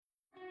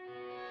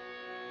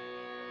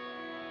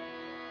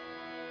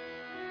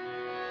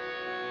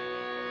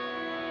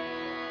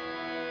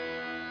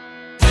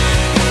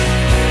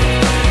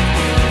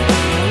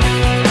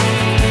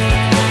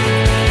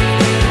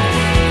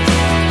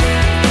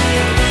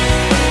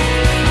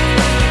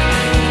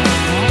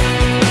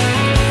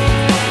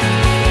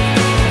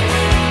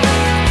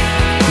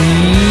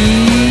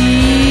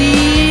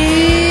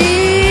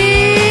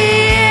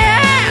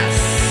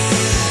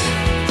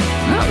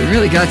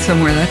got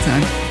somewhere that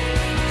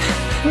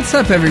time. What's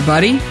up,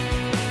 everybody?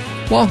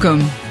 Welcome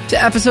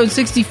to episode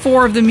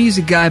 64 of the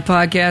Music Guy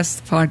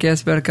podcast. The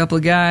podcast about a couple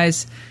of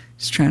guys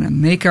just trying to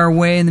make our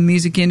way in the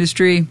music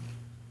industry.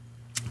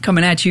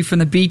 Coming at you from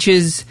the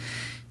beaches,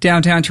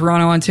 downtown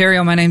Toronto,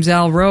 Ontario. My name's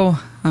Al Rowe.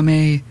 I'm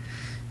a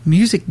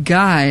music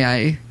guy.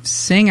 I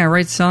sing, I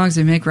write songs,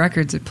 I make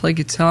records, I play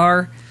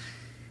guitar.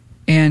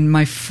 And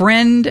my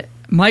friend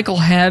Michael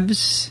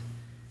Hebbs,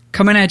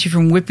 coming at you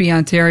from Whitby,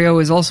 Ontario,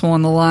 is also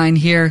on the line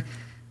here.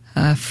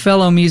 A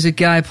fellow music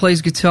guy,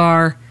 plays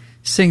guitar,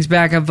 sings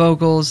backup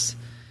vocals,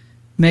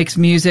 makes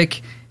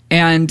music.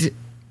 And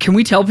can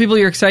we tell people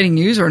your exciting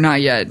news or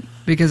not yet?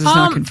 Because it's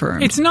not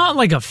confirmed. It's not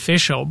like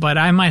official, but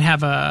I might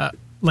have a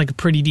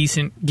pretty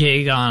decent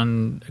gig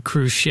on a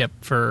cruise ship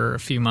for a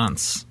few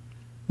months.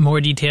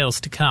 More details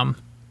to come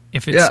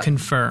if it's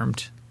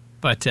confirmed.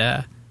 But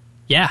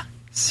yeah.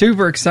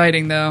 Super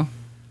exciting though.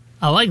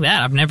 I like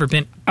that.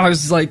 I've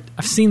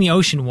seen the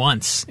ocean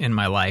once in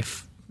my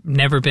life.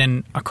 Never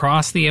been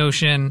across the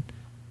ocean.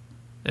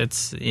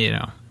 It's,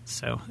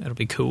 so it'll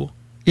be cool.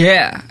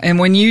 Yeah. And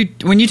when you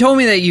told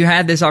me that you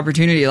had this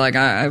opportunity, like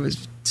I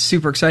was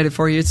super excited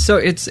for you.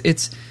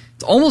 It's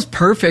almost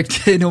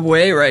perfect in a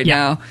way right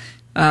now.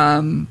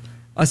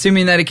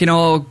 Assuming that it can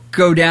all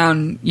go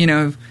down,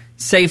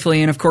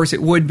 safely, and of course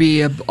it would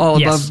be all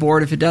above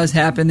board if it does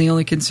happen. The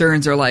only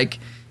concerns are are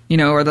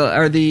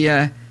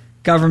the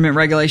government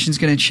regulations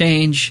going to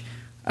change?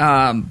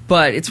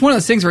 But it's one of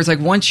those things where it's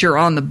like once you're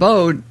on the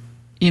boat,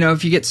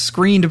 if you get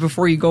screened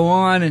before you go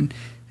on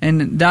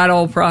and that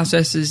whole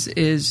process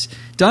is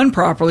done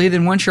properly,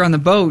 then once you're on the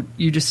boat,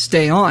 you just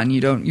stay on.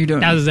 You don't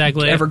That's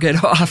exactly ever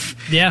get off.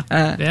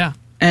 Yeah.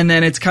 And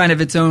then it's kind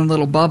of its own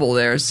little bubble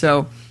there.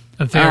 So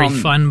a very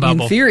fun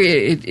bubble. In theory,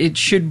 it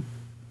should.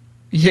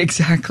 Yeah,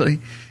 exactly.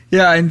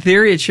 Yeah, in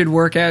theory, it should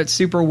work out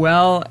super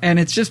well, and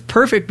it's just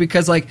perfect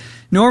because,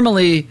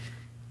 normally,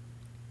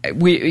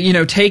 we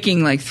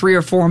taking 3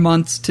 or 4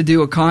 months to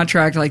do a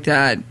contract like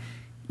that,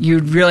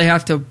 you'd really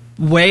have to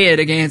weigh it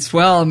against.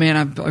 Well, man,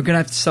 I'm gonna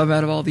have to sub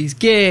out of all these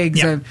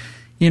gigs. Yep.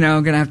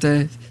 I'm gonna have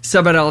to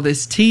sub out all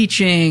this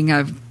teaching.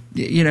 And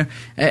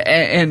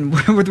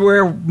with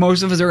where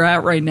most of us are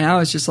at right now,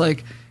 it's just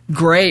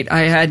great.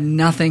 I had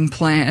nothing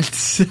planned.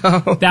 So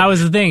that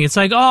was the thing. It's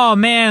oh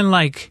man,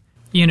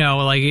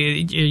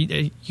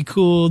 you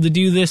cool to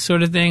do this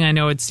sort of thing. I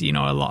know it's, a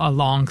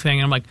long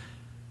thing. And I'm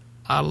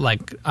I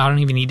don't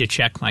even need to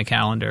check my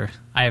calendar.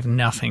 I have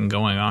nothing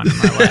going on in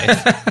my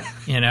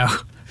life, Yeah.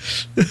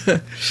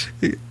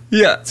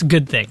 It's a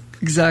good thing.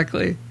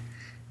 Exactly.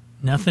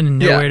 Nothing and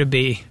nowhere to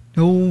be.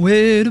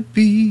 Nowhere to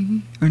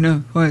be. Or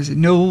no, what is it?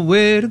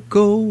 Nowhere to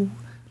go.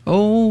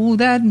 Oh,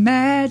 that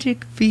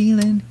magic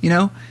feeling.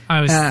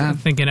 I was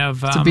thinking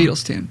of... it's a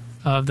Beatles tune.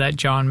 Of that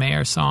John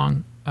Mayer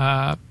song.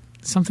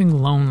 Something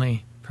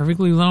Lonely.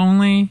 Perfectly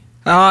Lonely.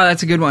 Oh,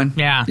 that's a good one.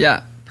 Yeah.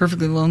 Yeah.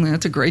 Perfectly Lonely.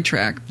 That's a great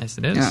track. Yes,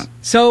 it is. Yeah.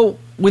 So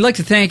we'd like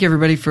to thank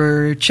everybody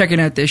for checking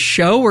out this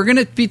show. We're going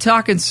to be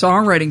talking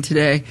songwriting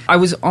today. I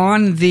was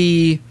on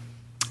the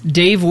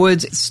Dave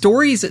Woods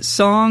Stories,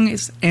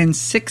 Songs, and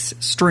Six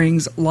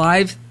Strings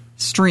live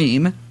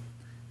stream.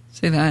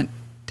 Say that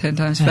 10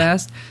 times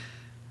fast.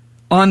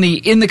 On the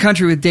In the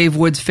Country with Dave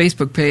Woods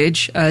Facebook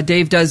page.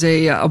 Dave does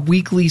a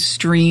weekly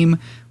stream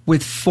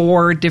with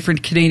 4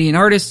 different Canadian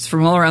artists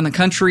from all around the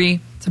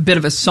country. It's a bit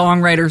of a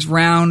songwriters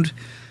round.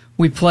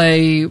 We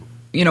play,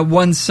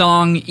 one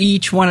song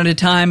each, one at a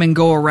time, and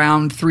go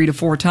around 3 to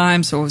 4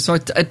 times. So it's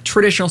a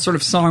traditional sort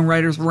of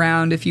songwriters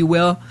round, if you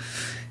will.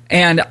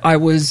 And I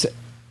was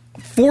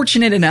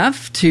fortunate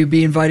enough to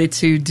be invited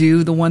to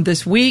do the one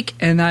this week,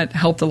 and that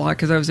helped a lot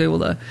because I was able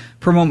to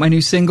promote my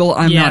new single,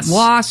 I'm Not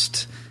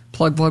Lost.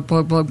 Plug.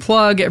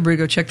 Everybody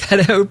go check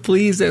that out,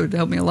 please. That would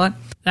help me a lot.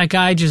 That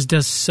guy just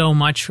does so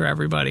much for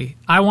everybody.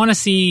 I want to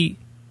see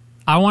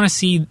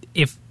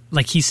if,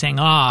 he's saying,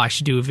 I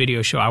should do a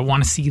video show. I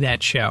want to see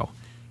that show.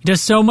 He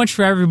does so much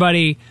for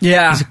everybody.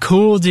 Yeah. He's a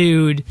cool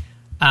dude.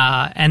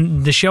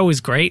 And the show is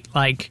great,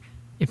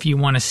 if you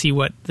want to see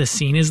what the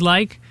scene is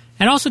like.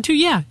 And also, too,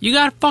 you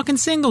got a fucking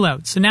single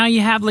out. So now you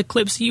have,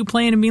 clips of you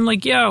playing and being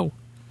yo,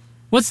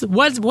 what's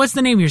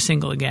the name of your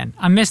single again?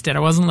 I missed it. I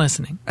wasn't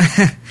listening.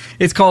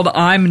 It's called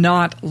I'm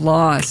Not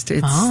Lost.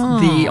 It's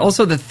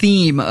also the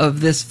theme of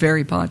this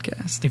very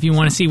podcast. If you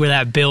want to see where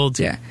that build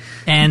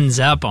ends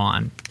up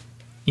on,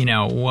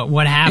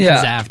 what happens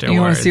afterwards.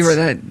 You want to see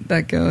where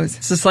that goes.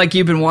 It's just like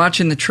you've been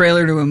watching the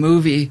trailer to a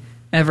movie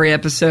every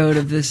episode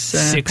of this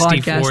 64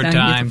 podcast. Now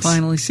times. you get to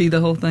finally see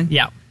the whole thing.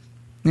 Yeah.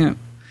 Yeah.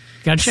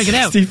 Got to check it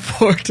out.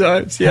 64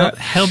 times, yeah.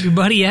 Help your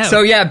buddy out.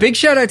 So, big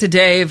shout out to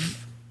Dave.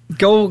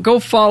 Go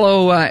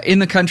follow In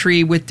the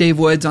Country with Dave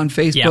Woods on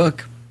Facebook.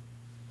 Yeah.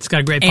 It's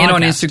got a great podcast. And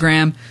on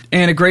Instagram.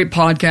 And a great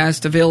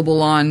podcast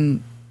available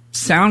on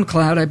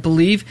SoundCloud, I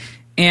believe.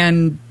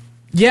 And,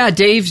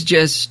 Dave's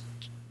just,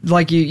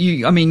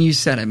 you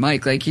said it,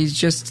 Mike. He's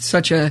just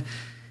such a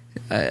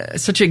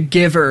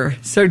giver,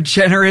 so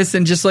generous,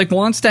 and just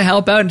wants to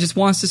help out and just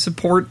wants to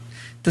support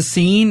the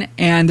scene.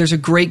 And there's a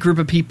great group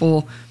of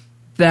people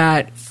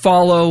that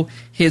follow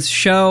his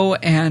show,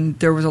 and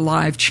there was a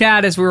live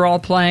chat as we were all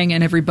playing,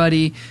 and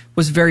everybody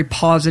was very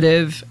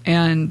positive,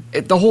 and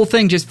the whole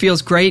thing just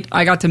feels great.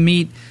 I got to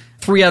meet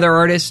 3 other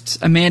artists,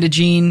 Amanda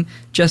Jean,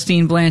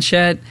 Justine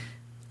Blanchette,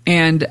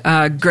 and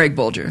Greg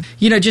Bolger.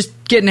 Just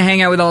getting to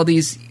hang out with all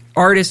these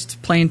artists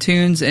playing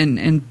tunes,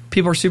 and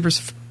people are super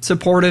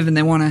supportive, and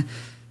they want to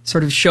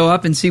sort of show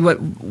up and see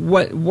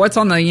what's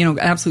on the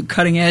absolute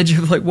cutting edge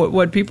of like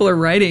what people are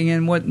writing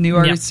and what new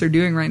artists are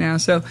doing right now.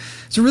 So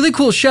it's a really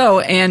cool show.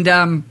 And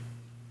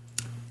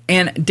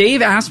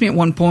Dave asked me at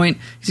one point,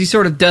 because he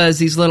sort of does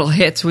these little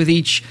hits with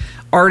each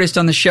artist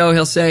on the show.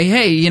 He'll say,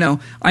 "Hey,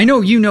 I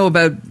know you know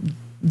about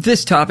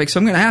this topic, so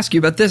I'm going to ask you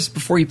about this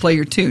before you play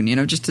your tune,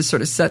 just to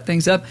sort of set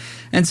things up."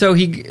 And so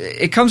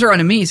it comes around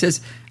to me. He says,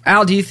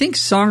 "Al, do you think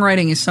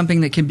songwriting is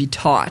something that can be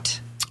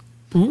taught?"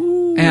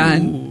 Ooh.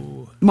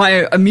 And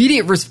my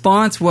immediate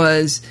response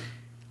was,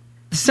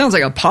 "This sounds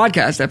like a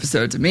podcast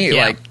episode to me.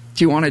 Yeah. Like,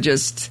 do you want to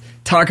just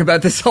talk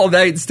about this all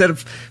night instead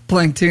of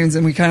playing tunes?"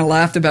 And we kind of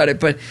laughed about it,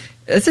 but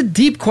it's a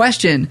deep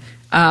question.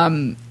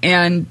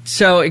 And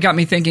so it got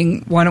me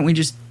thinking, why don't we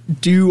just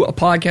do a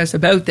podcast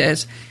about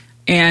this?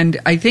 And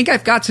I think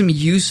I've got some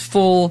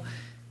useful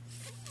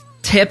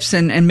tips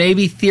and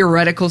maybe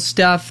theoretical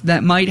stuff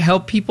that might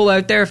help people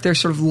out there if they're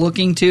sort of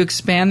looking to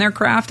expand their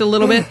craft a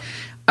little bit.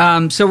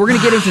 So we're going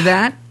to get into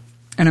that,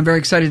 and I'm very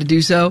excited to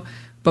do so.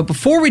 But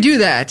before we do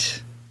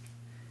that,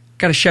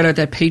 got to shout out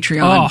that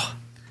Patreon. Oh,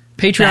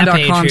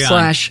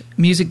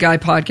 Patreon.com/Music Guy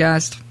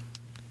Podcast.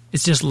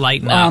 It's just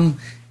lighting up.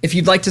 If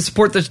you'd like to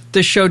support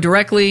the show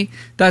directly,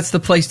 that's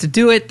the place to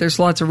do it. There's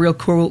lots of real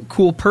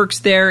cool perks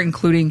there,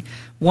 including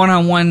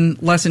one-on-one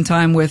lesson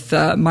time with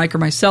Mike or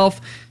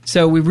myself.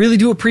 So we really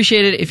do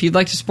appreciate it. If you'd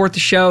like to support the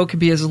show, it could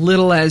be as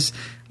little as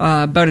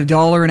about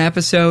 $1 an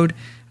episode.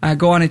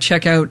 Go on and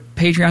check out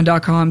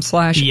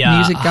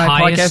patreon.com/Music Guy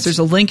Podcast. There's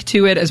a link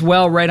to it as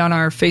well right on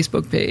our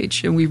Facebook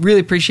page. And we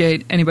really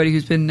appreciate everybody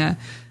who's been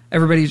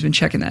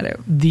checking that out.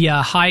 The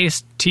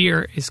highest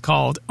tier is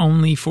called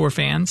Only for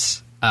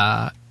Fans,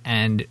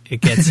 and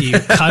it gets you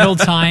cuddle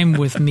time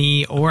with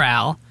me or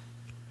Al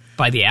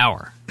by the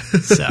hour.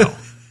 So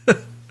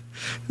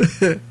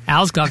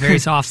Al's got very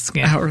soft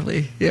skin.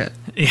 Hourly, yeah.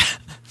 Yeah.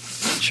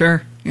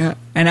 Sure, yeah.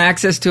 And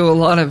access to a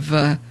lot of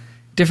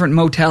different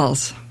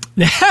motels.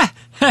 You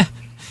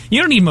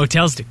don't need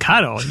motels to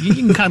cuddle. You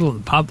can cuddle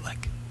in public.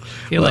 I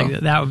feel like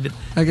that would be...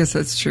 I guess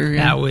that's true,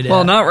 yeah. That would,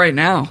 well, not right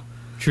now.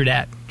 True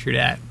that.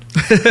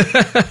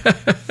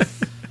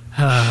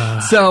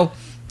 So,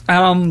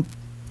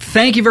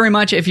 thank you very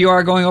much if you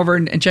are going over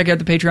and check out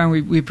the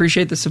Patreon. We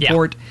appreciate the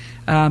support.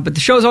 Yeah. But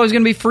the show is always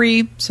going to be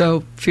free,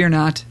 so fear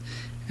not.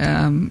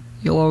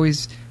 You'll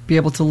always be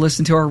able to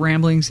listen to our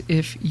ramblings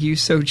if you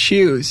so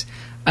choose.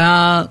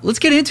 Let's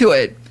get into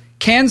it.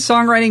 Can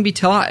songwriting be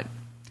taught?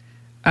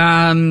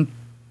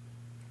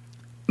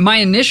 My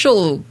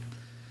initial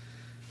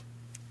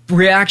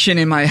reaction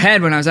in my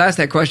head when I was asked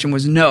that question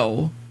was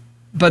no.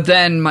 But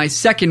then my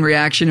second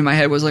reaction in my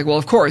head was like, well,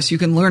 of course, you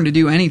can learn to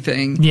do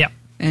anything. Yeah.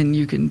 And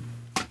you can,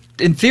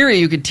 in theory,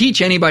 you could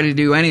teach anybody to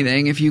do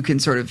anything if you can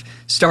sort of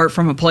start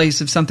from a place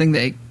of something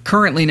they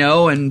currently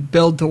know and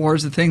build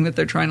towards the thing that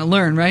they're trying to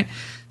learn, right?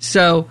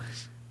 So,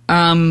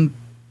 I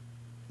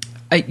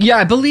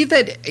believe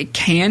that it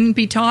can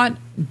be taught.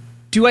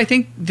 Do I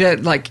think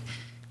that, like,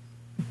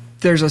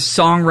 there's a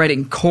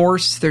songwriting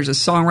course, there's a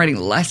songwriting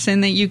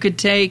lesson that you could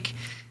take?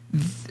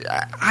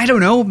 I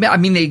don't know. I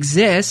mean, they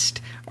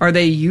exist. Are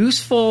they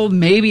useful?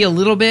 Maybe a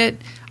little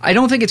bit. I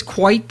don't think it's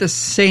quite the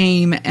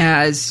same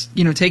as,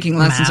 taking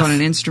lessons on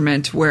an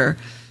instrument where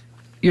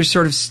you're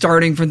sort of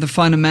starting from the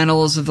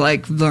fundamentals of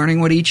like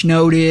learning what each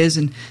note is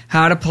and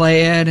how to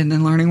play it, and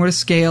then learning what a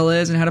scale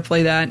is and how to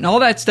play that. And all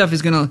that stuff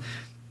is going to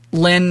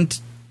lend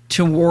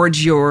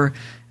towards your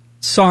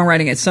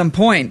songwriting at some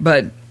point.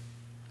 But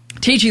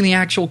teaching the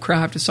actual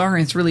craft of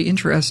songwriting is really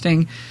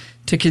interesting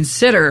to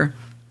consider.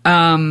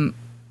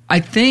 I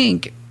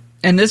think,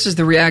 and this is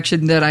the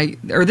reaction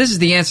this is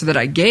the answer that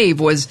I gave,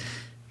 was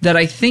that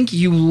I think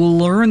you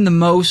learn the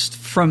most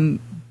from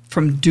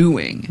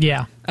doing.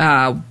 Yeah.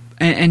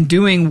 And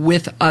doing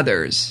with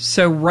others.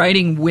 So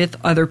writing with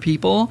other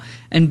people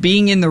and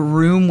being in the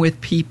room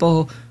with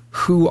people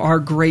who are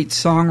great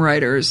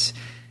songwriters,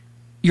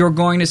 you're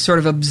going to sort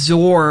of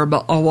absorb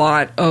a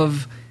lot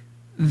of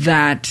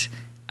that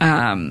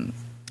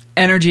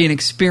energy and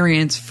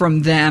experience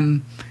from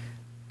them,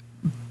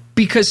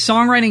 because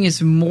songwriting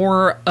is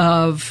more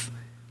of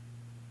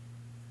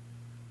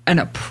an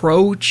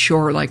approach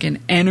or like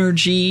an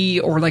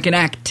energy or like an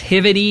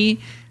activity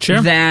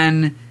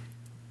than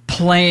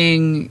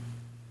playing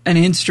an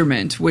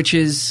instrument, which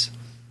is,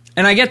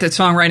 and I get that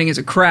songwriting is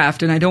a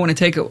craft and I don't want to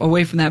take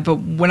away from that, but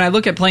when I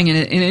look at playing an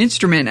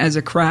instrument as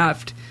a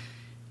craft,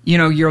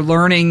 you're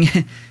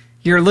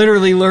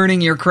literally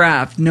learning your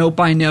craft note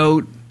by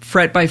note,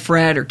 fret by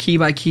fret, or key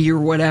by key, or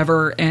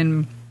whatever,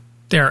 and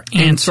there are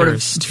answers sort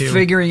of to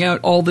figuring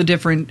out all the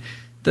different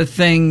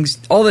things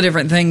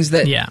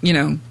that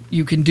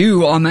you can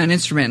do on that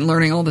instrument, and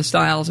learning all the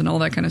styles and all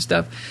that kind of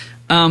stuff.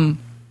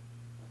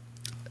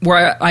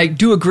 where I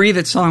do agree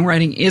that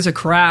songwriting is a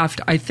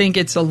craft, I think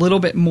it's a little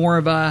bit more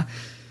of a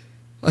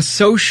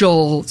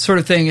social sort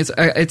of thing.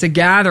 It's a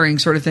gathering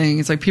sort of thing.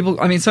 It's like people,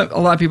 I mean, a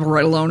lot of people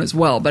write alone as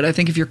well, but I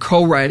think if you're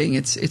co-writing,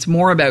 it's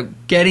more about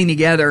getting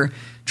together,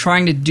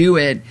 trying to do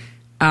it,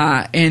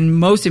 and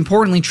most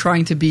importantly,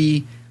 trying to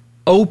be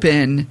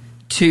open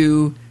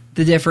to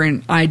the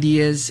different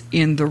ideas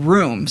in the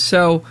room.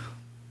 So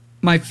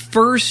my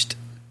first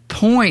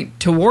point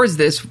towards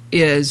this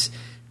is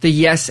the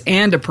yes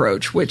and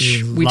approach,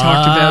 which we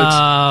talked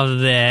about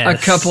a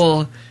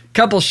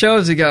couple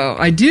shows ago.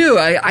 I do.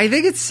 I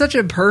think it's such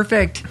a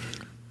perfect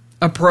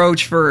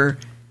approach for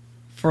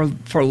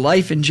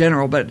life in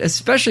general, but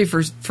especially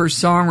for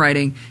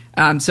songwriting.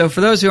 So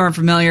for those who aren't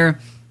familiar,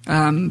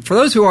 for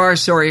those who are,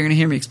 sorry, you're going to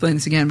hear me explain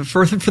this again, but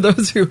for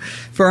those who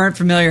aren't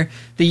familiar,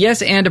 the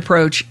yes and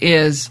approach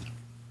is,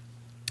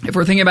 if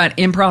we're thinking about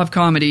improv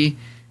comedy,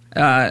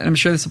 and I'm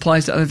sure this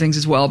applies to other things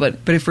as well, but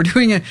if we're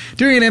doing an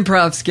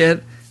improv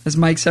skit, as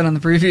Mike said on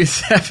the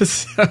previous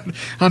episode,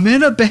 I'm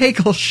in a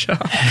bagel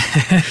shop.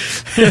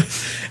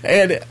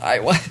 And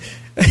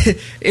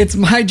it's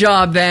my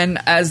job then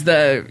as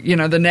the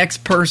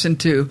next person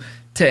to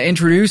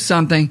introduce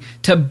something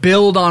to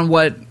build on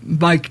what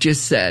Mike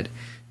just said.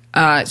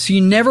 So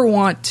you never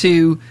want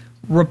to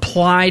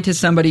reply to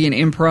somebody in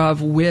improv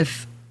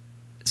with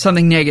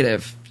something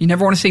negative. You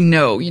never want to say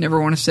no. You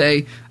never want to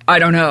say, I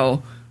don't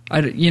know.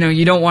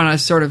 You don't want to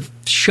sort of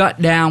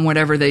shut down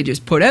whatever they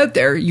just put out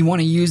there. You want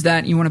to use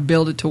that. You want to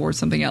build it towards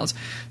something else.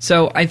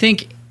 So I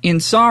think in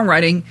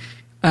songwriting,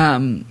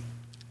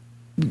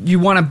 you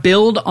want to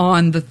build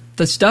on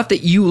the stuff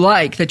that you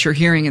like that you're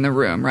hearing in the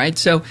room, right?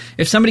 So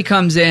if somebody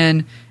comes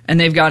in and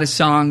they've got a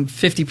song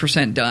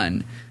 50%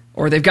 done,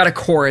 or they've got a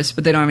chorus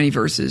but they don't have any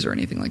verses or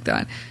anything like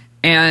that,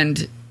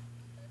 and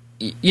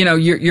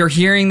you're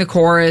hearing the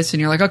chorus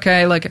and you're like,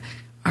 okay, like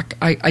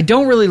I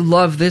don't really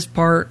love this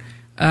part.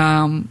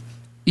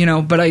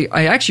 But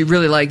I actually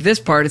really like this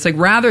part. It's like,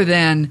 rather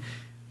than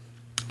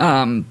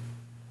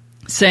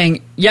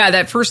saying, yeah,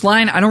 that first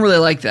line, I don't really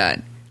like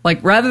that.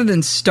 Like, rather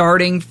than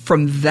starting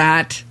from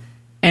that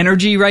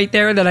energy right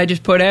there that I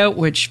just put out,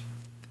 which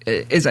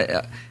is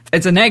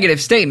it's a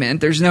negative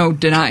statement. There's no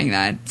denying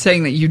that.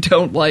 Saying that you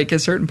don't like a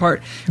certain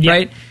part,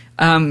 right?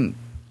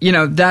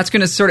 That's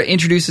going to sort of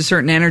introduce a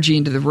certain energy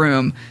into the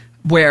room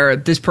where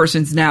this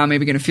person's now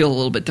maybe going to feel a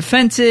little bit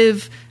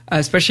defensive.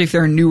 Especially if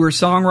they're a newer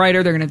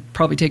songwriter, they're going to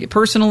probably take it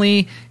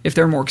personally. If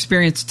they're a more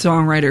experienced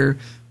songwriter,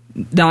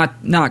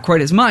 not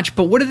quite as much.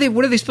 But what are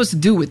they supposed to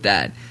do with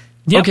that?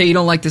 Yep. Okay, you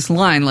don't like this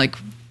line. Like,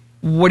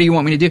 what do you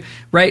want me to do?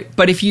 Right?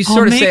 But if you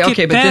sort of say,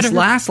 okay, but this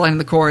last line of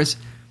the chorus,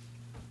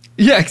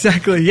 yeah,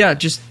 exactly. Yeah,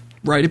 just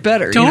write it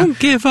better. Don't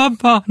give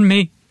up on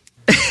me.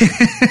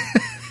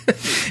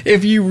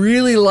 If you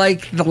really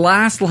like the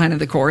last line of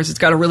the chorus, it's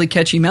got a really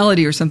catchy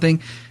melody or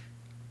something.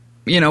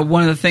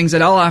 One of the things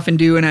that I'll often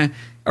do in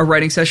a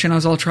writing session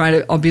is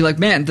I'll be like,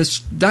 man,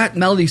 that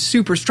melody's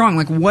super strong.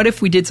 Like, what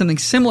if we did something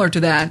similar to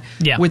that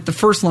with the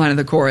first line of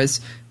the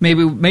chorus?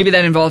 Maybe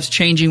that involves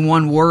changing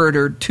one word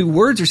or two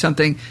words or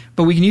something,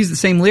 but we can use the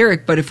same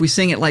lyric. But if we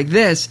sing it like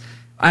this,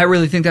 I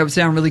really think that would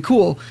sound really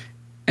cool.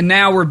 And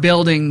now we're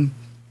building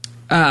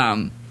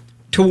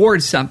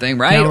towards something,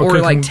 right? Or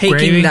like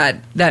taking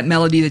that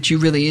melody that you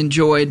really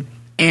enjoyed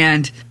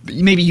and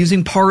maybe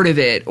using part of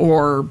it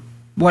or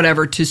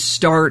whatever to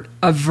start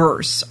a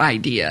verse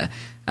idea.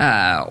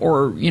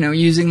 Or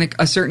using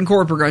a certain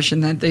chord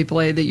progression that they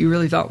play that you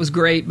really thought was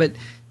great, but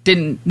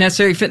didn't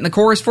necessarily fit in the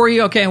chorus for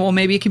you. Okay, well,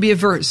 maybe it could be a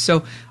verse.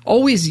 So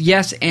always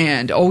yes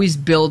and, always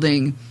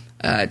building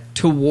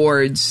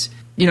towards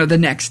the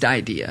next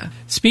idea.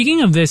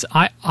 Speaking of this,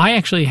 I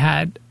actually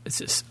had,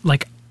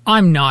 like,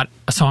 I'm not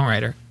a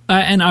songwriter,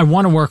 and I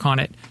want to work on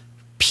it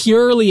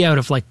purely out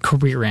of like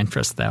career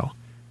interest, though.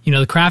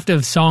 The craft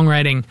of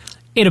songwriting,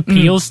 it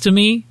appeals to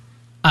me.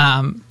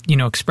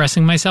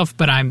 Expressing myself,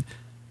 but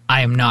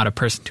I am not a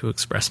person to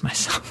express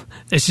myself.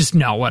 It's just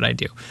not what I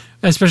do,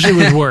 especially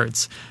with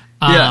words.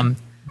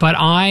 But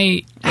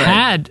I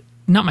had,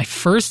 not my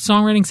first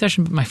songwriting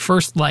session, but my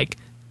first, like,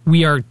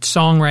 we are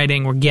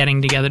songwriting, we're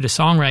getting together to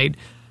songwrite,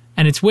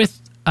 and it's with,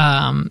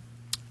 you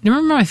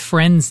remember my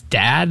friend's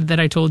dad that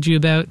I told you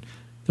about?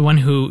 The one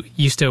who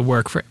used to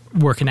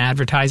work in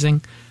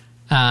advertising,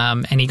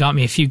 and he got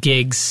me a few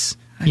gigs,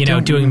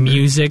 doing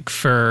music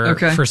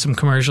for some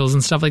commercials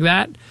and stuff like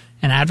that.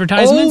 And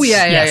advertisements? Oh,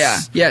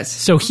 yes.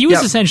 So he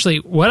was essentially,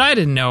 what I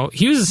didn't know,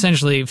 he was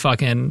essentially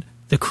fucking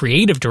the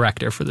creative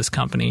director for this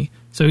company.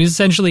 So he was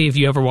essentially, if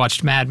you ever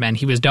watched Mad Men,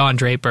 he was Don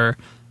Draper,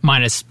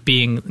 minus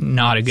being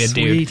not a good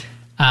dude.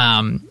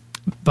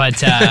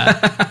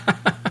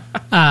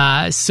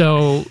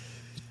 So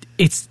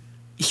he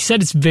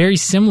said it's very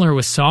similar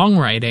with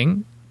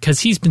songwriting,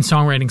 because he's been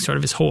songwriting sort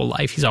of his whole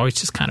life. He's always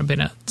just kind of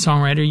been a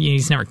songwriter.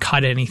 He's never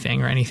cut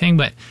anything or anything,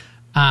 but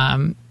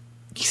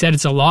he said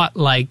it's a lot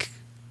like,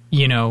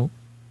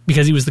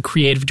 because he was the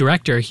creative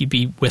director, he'd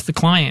be with the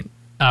client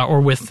or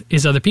with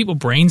his other people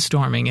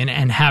brainstorming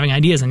and having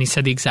ideas. And he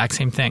said the exact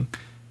same thing.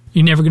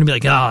 You're never going to be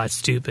like, oh, it's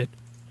stupid.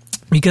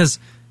 Because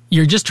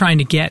you're just trying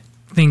to get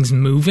things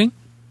moving.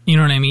 You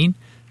know what I mean?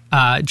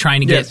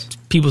 Trying to Yes. get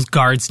people's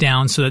guards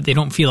down so that they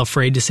don't feel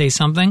afraid to say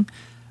something.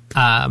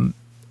 So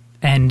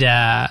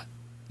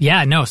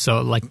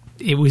like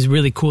it was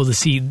really cool to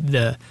see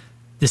the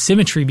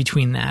symmetry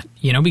between that,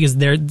 you know, because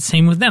they're the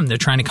same with them. They're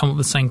trying to come up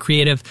with something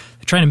creative.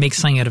 They're trying to make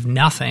something out of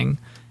nothing.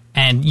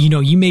 And, you know,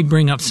 you may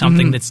bring up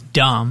something that's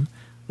dumb.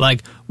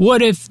 Like,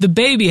 what if the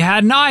baby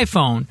had an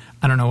iPhone?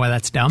 I don't know why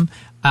that's dumb.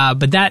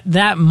 But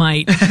that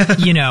might,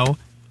 you know,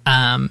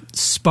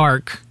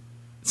 spark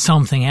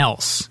something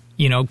else,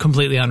 you know,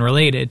 completely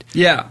unrelated.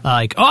 Yeah.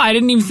 Like, oh, I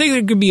didn't even think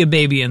there could be a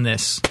baby in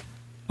this.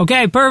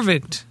 Okay,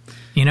 perfect.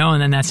 You know,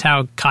 and then that's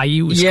how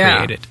Caillou was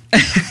created.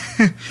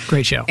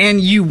 Great show.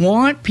 And you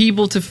want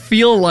people to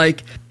feel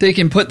like they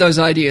can put those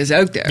ideas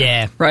out there.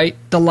 Yeah. Right?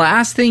 The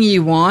last thing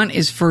you want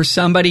is for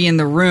somebody in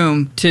the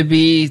room to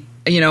be,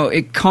 you know,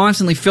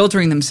 constantly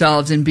filtering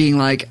themselves and being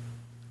like,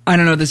 I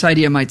don't know, this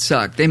idea might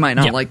suck. They might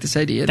not like this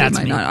idea. That's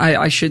they might me. not.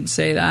 I shouldn't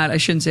say that. I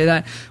shouldn't say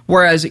that.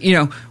 Whereas, you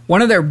know,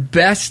 one of their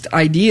best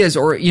ideas,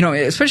 or, you know,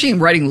 especially in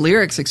writing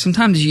lyrics, like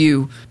sometimes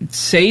you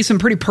say some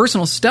pretty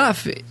personal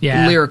stuff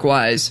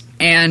lyric-wise,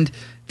 and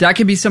that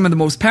can be some of the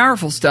most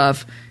powerful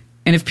stuff.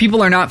 And if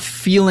people are not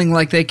feeling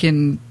like they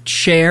can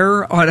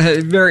share on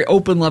a very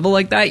open level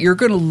like that, you're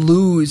going to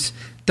lose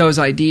those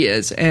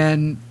ideas.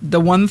 And the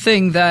one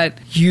thing that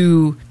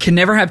you can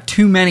never have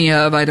too many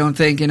of, I don't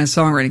think, in a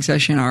songwriting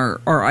session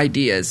are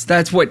ideas.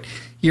 That's what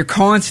you're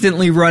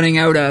constantly running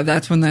out of.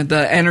 That's when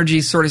the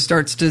energy sort of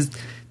starts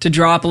to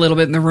drop a little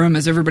bit in the room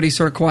as everybody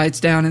sort of quiets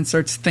down and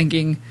starts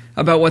thinking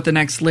about what the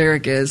next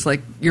lyric is.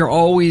 Like, you're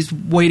always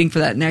waiting for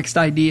that next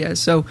idea.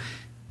 So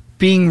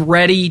being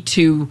ready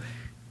to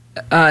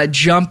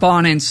jump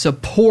on and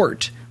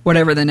support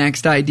whatever the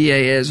next idea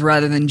is,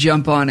 rather than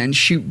jump on and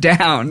shoot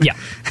down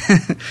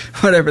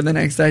whatever the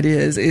next idea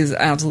is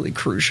absolutely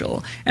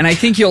crucial. And I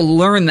think you'll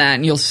learn that,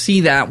 and you'll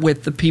see that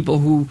with the people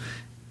who,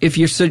 if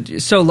you're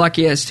so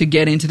lucky as to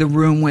get into the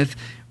room with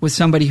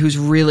somebody who's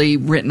really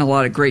written a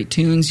lot of great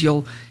tunes,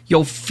 you'll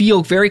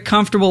feel very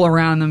comfortable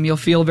around them. You'll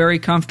feel very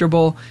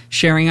comfortable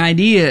sharing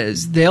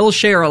ideas. They'll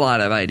share a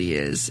lot of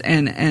ideas,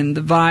 and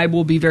the vibe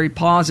will be very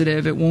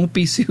positive. It won't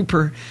be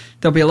super.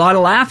 There'll be a lot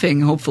of laughing,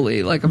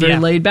 hopefully, like a very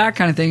laid back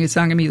kind of thing. It's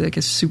not going to be like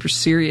a super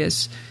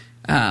serious,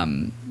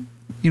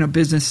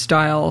 business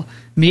style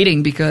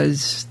meeting,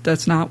 because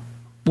that's not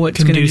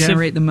what's going to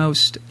generate the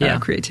most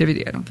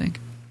creativity, I don't think.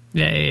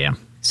 Yeah.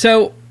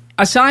 So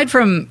aside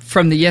from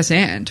the yes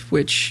and,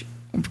 which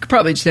we could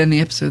probably just end the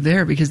episode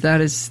there, because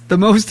that is the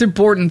most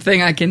important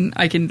thing I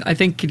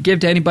think could give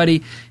to anybody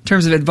in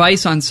terms of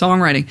advice on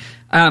songwriting.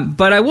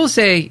 But I will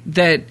say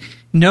that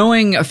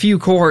knowing a few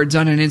chords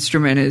on an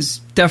instrument is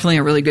definitely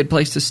a really good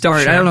place to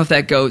start. Sure. I don't know if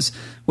that goes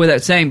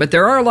without saying, but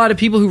there are a lot of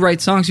people who write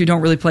songs who don't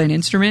really play an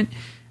instrument.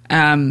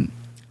 And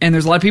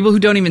there's a lot of people who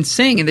don't even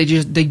sing, and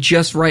they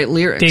just write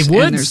lyrics. Dave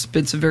Woods. And there's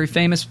been some very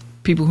famous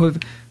people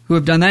who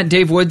have done that.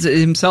 Dave Woods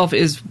himself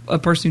is a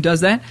person who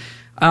does that.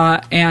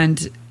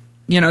 And,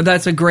 you know,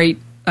 that's a great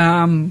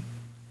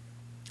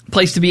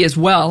place to be as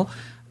well.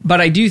 But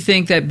I do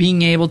think that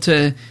being able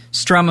to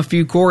strum a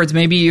few chords,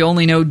 maybe you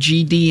only know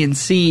G, D, and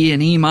C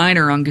and E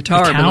minor on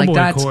guitar, but like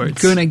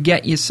that's going to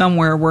get you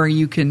somewhere where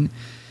you can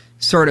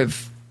sort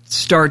of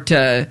start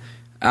to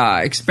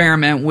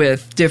experiment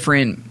with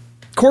different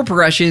chord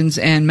progressions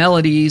and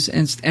melodies.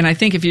 And I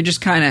think if you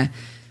just kind of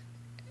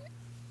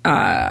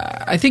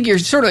I think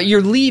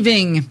you're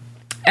leaving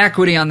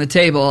equity on the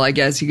table, I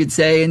guess you could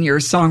say, in your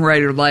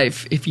songwriter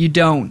life if you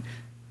don't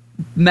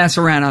mess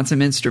around on some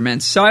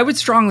instruments. So I would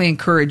strongly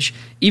encourage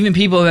even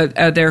people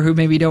out there who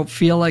maybe don't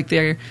feel like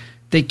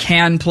they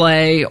can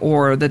play,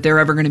 or that they're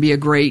ever going to be a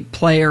great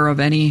player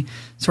of any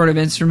sort of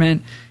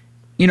instrument.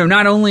 You know,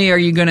 not only are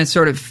you going to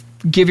sort of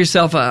give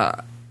yourself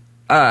a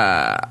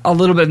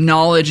little bit of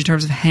knowledge in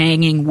terms of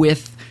hanging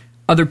with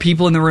other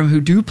people in the room who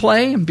do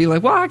play and be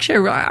like, well,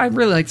 actually, I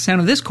really like the sound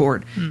of this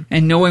chord,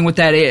 and knowing what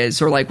that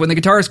is. Or like when the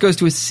guitarist goes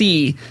to a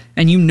C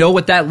and you know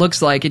what that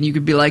looks like, and you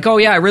could be like, oh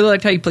yeah, I really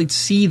liked how you played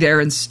C there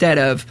instead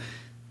of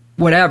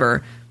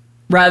whatever,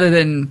 rather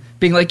than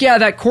being like, yeah,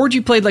 that chord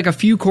you played like a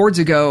few chords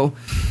ago,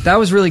 that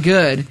was really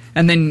good.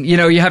 And then, you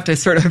know, you have to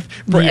sort of,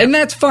 and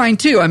that's fine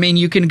too. I mean,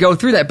 you can go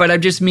through that, but I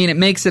just mean it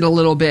makes it a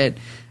little bit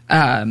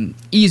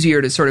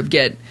easier to sort of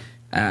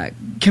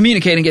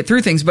communicate and get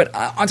through things. But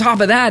on top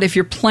of that, if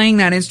you're playing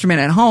that instrument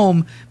at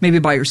home, maybe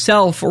by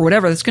yourself or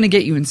whatever, that's going to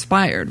get you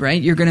inspired,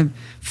 right? You're going to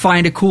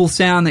find a cool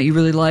sound that you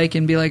really like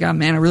and be like, oh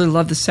man, I really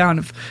love the sound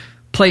of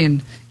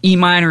playing E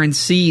minor and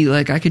C.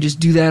 Like I could just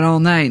do that all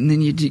night. And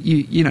then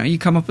you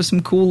come up with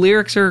some cool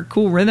lyrics or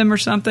cool rhythm or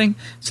something.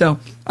 So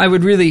I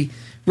would really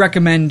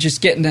recommend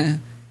just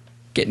getting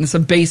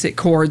some basic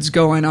chords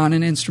going on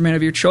an instrument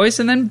of your choice,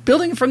 and then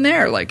building from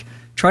there. Like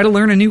try to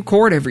learn a new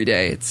chord every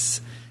day. It's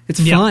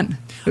fun.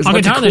 On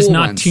guitar, there's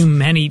not too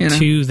many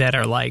too that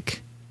are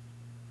like,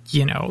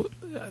 you know,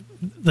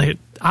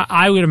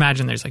 I would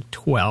imagine there's like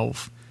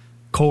 12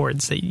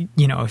 chords that,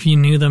 you know, if you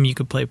knew them, you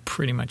could play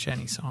pretty much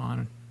any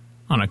song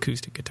on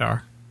acoustic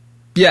guitar.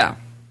 Yeah.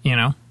 You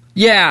know?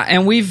 Yeah,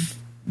 and we've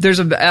there's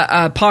a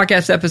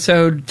podcast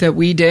episode that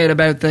we did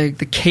about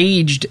the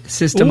caged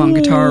system on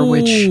guitar,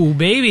 which,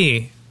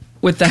 baby,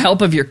 with the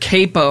help of your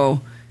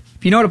capo,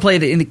 if you know how to play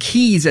in the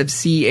keys of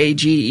C, A,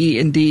 G, E,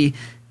 and D,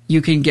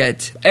 you can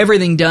get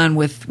everything done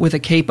with a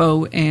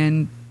capo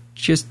and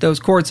just those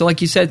chords. So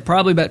like you said,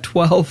 probably about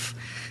 12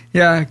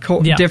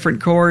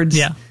 different chords.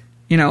 Yeah.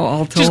 You know,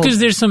 all told. Just because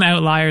there's some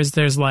outliers,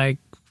 there's like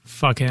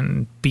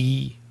fucking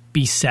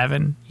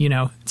B7, you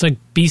know? It's like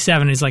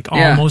B7 is like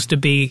almost a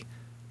B,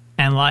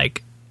 and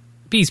like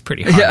B's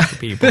pretty hard for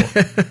people,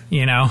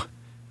 you know?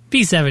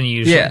 B7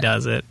 usually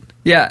does it.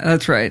 Yeah,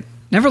 that's right.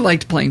 Never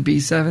liked playing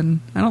B7.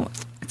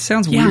 It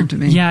sounds weird to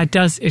me. Yeah, it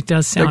does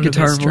sound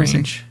guitar a bit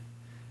strange.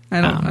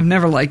 I've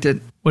never liked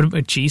it. What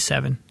about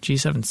G7?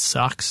 G7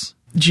 sucks.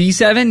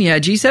 G7? Yeah,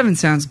 G7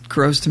 sounds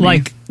gross to me.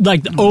 Like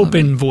the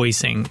open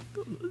voicing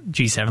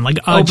G7. Like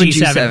a open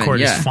G7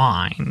 chord is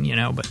fine, you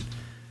know, but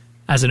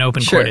as an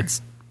open chord,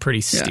 it's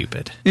pretty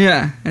stupid.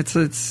 Yeah,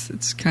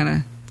 it's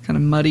kind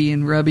of muddy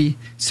and rubby.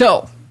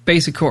 So,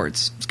 basic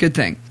chords. It's a good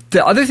thing.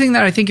 The other thing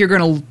that I think you're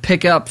going to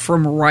pick up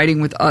from writing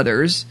with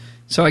others,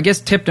 so I guess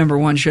tip number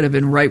 1 should have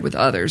been write with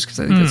others, because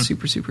I think that's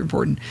super, super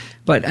important.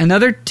 But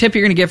another tip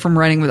you're going to get from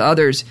writing with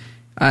others,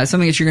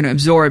 something that you're going to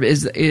absorb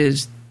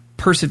is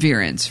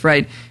perseverance,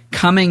 right?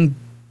 Coming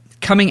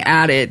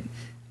at it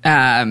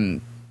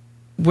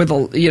with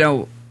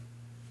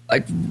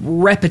like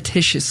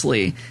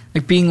repetitiously,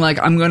 like being like,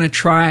 I'm going to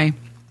try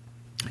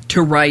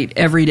to write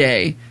every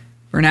day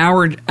for an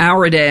hour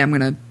a day. I'm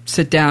going to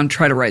sit down,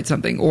 try to write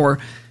something. Or,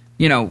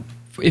 you know,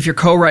 if you're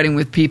co-writing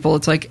with people,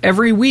 it's like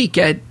every week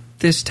at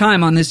this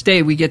time on this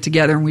day we get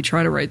together and we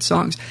try to write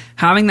songs.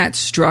 Having that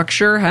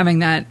structure, having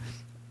that,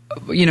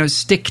 you know,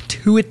 stick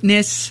to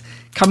itness,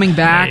 coming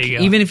back,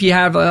 even if you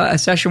have a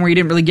session where you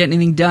didn't really get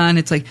anything done,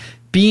 it's like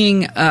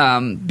being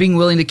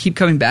willing to keep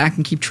coming back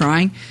and keep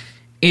trying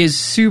is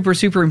super,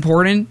 super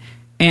important.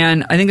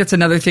 And I think that's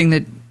another thing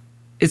that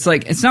it's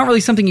like, it's not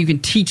really something you can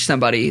teach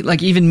somebody.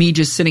 Like even me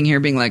just sitting here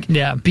being like,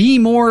 be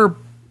more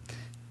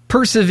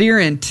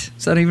perseverant.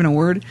 Is that even a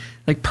word?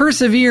 Like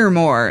persevere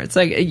more. It's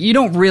like you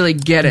don't really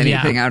get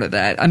anything out of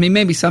that. I mean,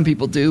 maybe some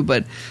people do,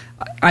 but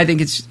I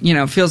think it's, you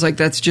know, feels like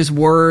that's just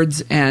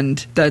words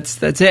and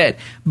that's it.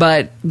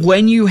 But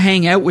when you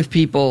hang out with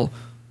people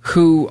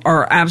who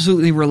are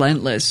absolutely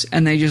relentless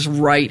and they just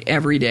write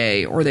every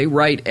day or they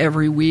write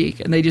every week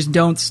and they just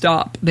don't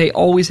stop. They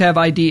always have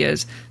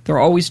ideas. They're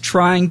always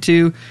trying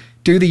to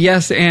do the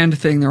yes and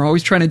thing. They're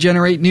always trying to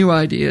generate new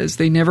ideas.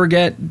 They never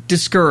get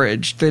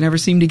discouraged. They never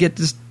seem to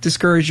get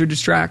discouraged or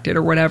distracted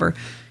or whatever.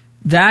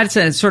 That's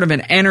a sort of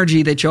an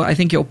energy that I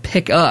think you'll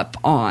pick up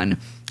on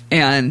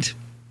and,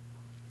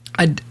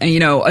 you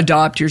know,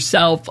 adopt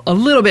yourself a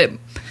little bit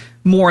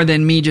more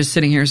than me just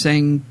sitting here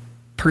saying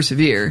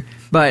persevere.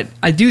 But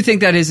I do think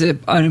that is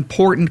an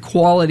important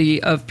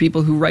quality of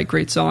people who write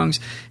great songs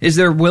is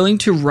they're willing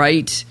to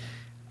write,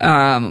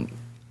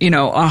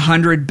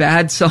 100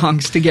 bad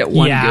songs to get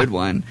one good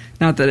one.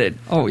 Not that it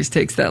always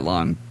takes that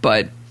long,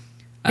 but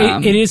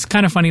it is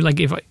kind of funny. Like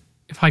if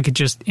I could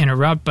just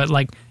interrupt, but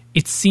like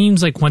it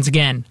seems like once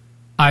again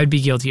I would be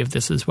guilty of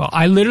this as well.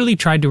 I literally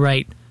tried to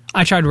write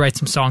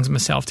some songs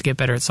myself to get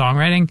better at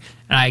songwriting,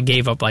 and I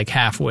gave up like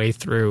halfway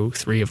through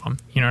 3 of them.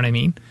 You know what I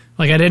mean?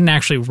 Like, I didn't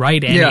actually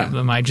write any of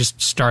them. I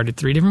just started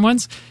 3 different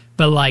ones.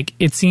 But, like,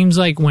 it seems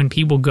like when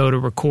people go to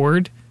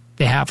record,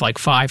 they have, like,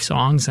 5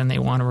 songs and they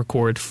want to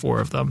record 4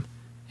 of them.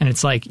 And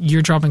it's like,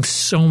 you're dropping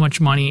so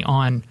much money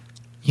on,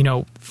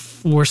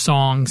 4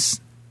 songs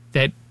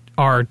that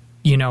are,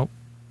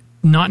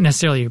 not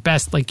necessarily your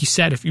best. Like you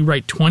said, if you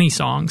write 20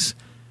 songs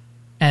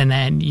and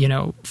then,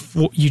 you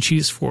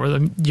choose 4 of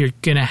them, you're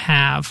going to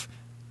have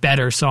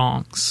better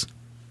songs,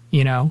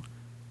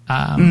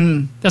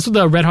 That's what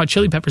the Red Hot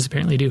Chili Peppers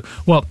apparently do.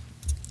 Well,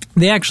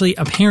 they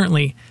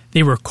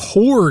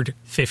record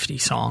 50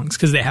 songs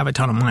because they have a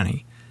ton of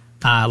money.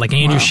 Like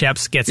Andrew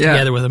Sheps gets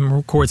together with them,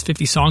 records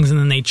 50 songs, and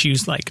then they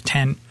choose like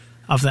 10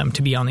 of them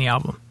to be on the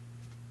album,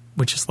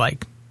 which is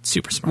like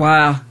super smart.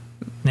 Wow.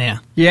 Yeah.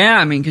 Yeah,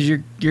 I mean, because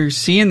you're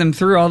seeing them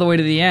through all the way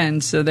to the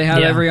end, so they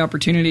have every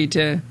opportunity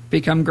to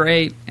become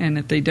great, and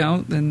if they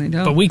don't, then they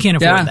don't. But we can't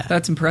afford that.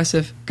 That's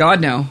impressive. God,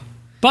 no.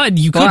 But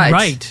you could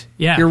write.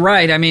 Yeah. You're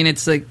right. I mean,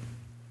 it's like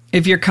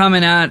if you're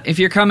coming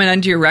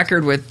into your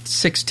record with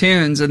 6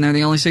 tunes and they're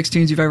the only 6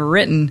 tunes you've ever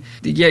written,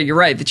 you're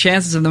right. The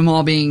chances of them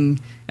all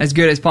being as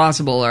good as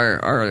possible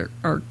are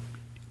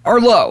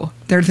low.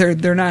 They're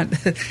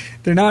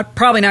not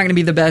probably not going to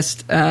be the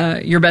best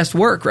your best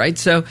work, right?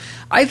 So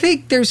I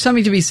think there's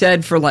something to be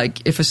said for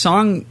like if a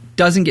song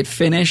doesn't get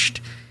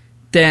finished,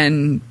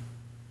 then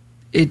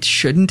it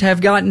shouldn't have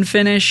gotten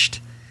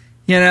finished.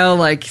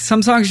 Like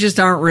some songs just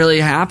aren't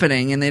really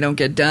happening and they don't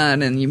get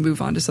done and you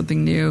move on to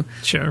something new.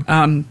 Sure.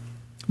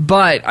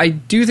 But I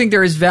do think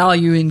there is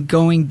value in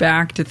going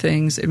back to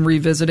things and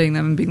revisiting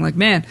them and being like,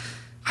 man,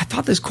 I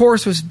thought this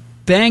chorus was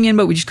banging,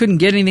 but we just couldn't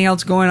get anything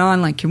else going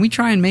on. Like, can we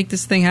try and make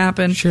this thing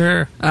happen?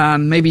 Sure.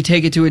 Maybe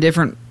take it to a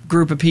different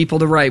group of people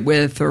to write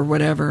with or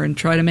whatever and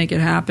try to make it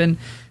happen.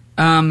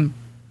 But,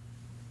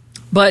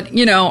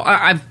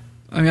 I've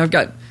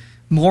got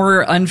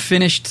more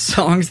unfinished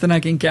songs than I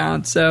can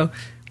count. So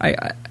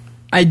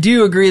I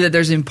do agree that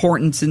there's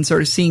importance in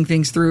sort of seeing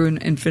things through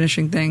and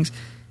finishing things.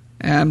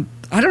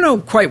 I don't know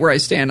quite where I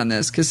stand on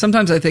this, because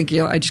sometimes I think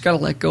I just got to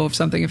let go of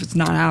something if it's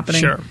not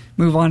happening. Sure.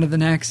 Move on to the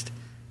next.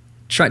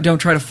 Don't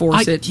try to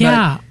force it.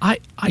 Yeah, but,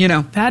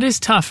 that is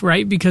tough,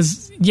 right?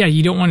 Because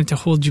you don't want it to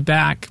hold you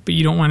back, but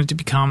you don't want it to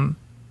become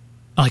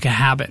like a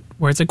habit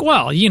where it's like,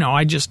 well,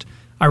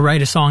 I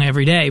write a song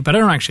every day, but I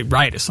don't actually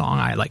write a song.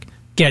 I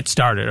get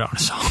started on a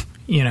song.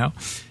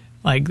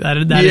 Like that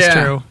is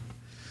true.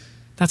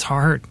 That's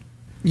hard.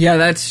 Yeah,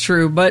 that's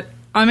true. But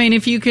I mean,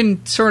 if you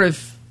can sort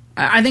of,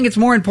 I think it's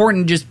more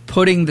important just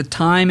putting the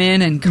time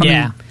in and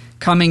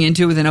coming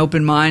into it with an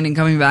open mind and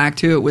coming back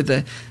to it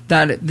with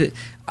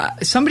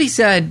somebody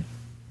said,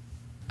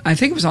 I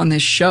think it was on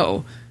this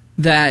show,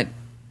 that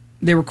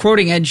they were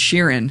quoting Ed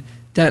Sheeran,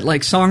 that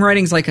like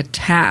songwriting's like a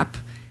tap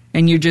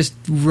and you just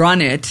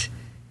run it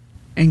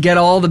and get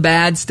all the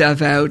bad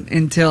stuff out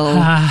until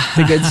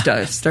the good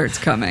stuff starts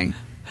coming.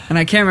 And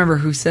I can't remember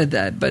who said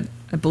that, but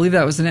I believe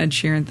that was an Ed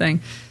Sheeran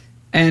thing.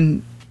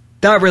 And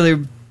that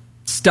really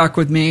stuck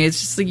with me. It's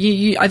just like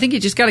I think you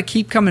just got to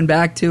keep coming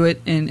back to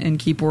it and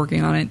keep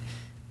working on it.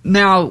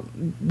 Now,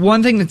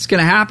 one thing that's going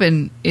to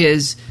happen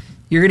is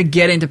you're going to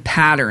get into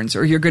patterns,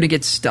 or you're going to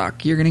get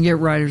stuck. You're going to get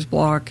writer's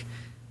block.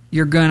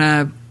 You're going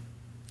to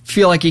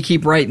feel like you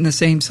keep writing the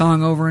same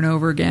song over and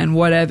over again,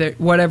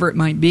 whatever it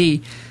might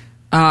be.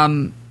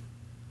 I've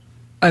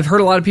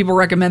heard a lot of people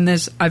recommend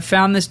this. I've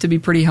found this to be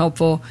pretty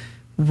helpful.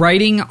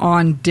 Writing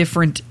on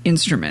different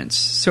instruments.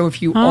 So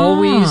if you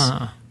always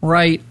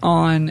write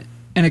on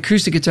an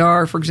acoustic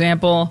guitar, for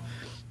example,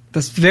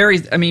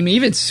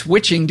 even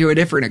switching to a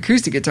different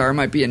acoustic guitar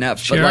might be enough.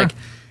 Sure. But like,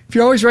 if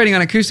you're always writing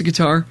on acoustic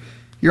guitar,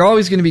 you're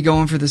always going to be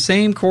going for the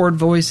same chord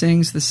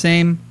voicings, the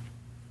same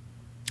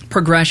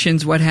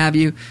progressions, what have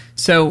you.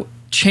 So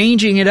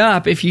changing it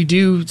up, if you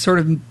do sort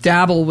of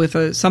dabble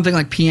with something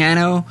like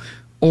piano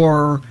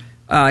or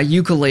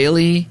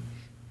ukulele,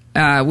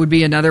 would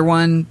be another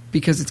one,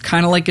 because it's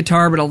kind of like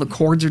guitar, but all the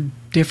chords are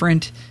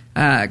different.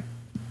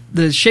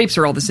 The shapes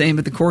are all the same,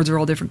 but the chords are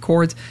all different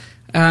chords.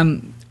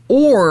 And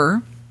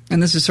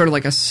this is sort of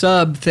like a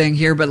sub thing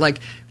here, but like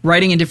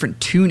writing in different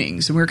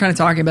tunings. And we were kind of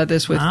talking about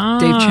this with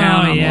Dave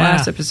Chown on the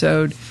last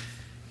episode.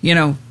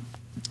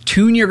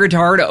 Tune your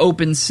guitar to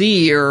open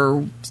C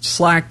or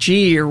slack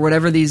G or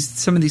whatever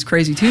some of these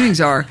crazy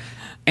tunings are,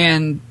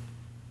 and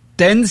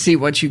then see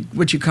what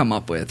you come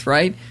up with,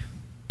 right?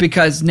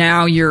 Because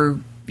now you're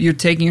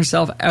taking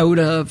yourself out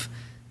of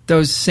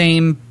those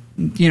same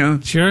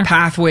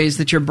pathways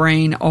that your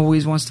brain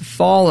always wants to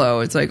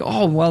follow. It's like,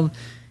 oh well,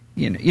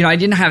 I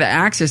didn't have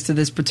access to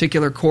this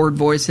particular chord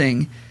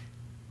voicing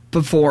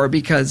before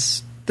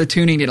because the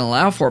tuning didn't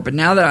allow for it, but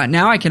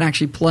now I can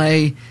actually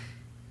play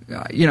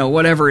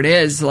whatever it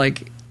is,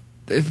 like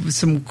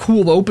some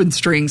cool open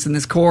strings in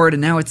this chord,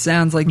 and now it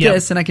sounds like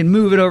this, and I can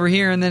move it over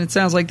here, and then it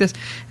sounds like this,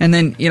 and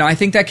then I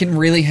think that can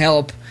really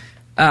help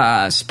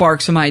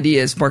spark some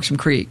ideas, spark some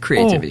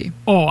creativity.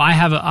 I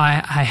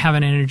have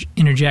an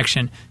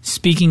interjection.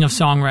 Speaking of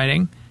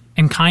songwriting,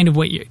 and kind of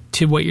what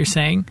you're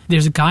saying,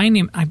 there's a guy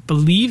named, I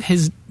believe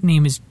his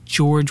name is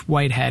George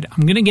Whitehead.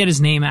 I'm gonna get his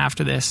name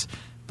after this,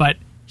 but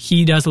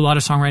he does a lot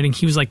of songwriting.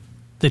 He was like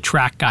the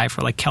track guy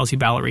for like Kelsey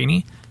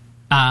Ballerini.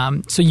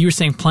 So you were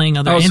saying playing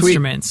other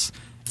instruments,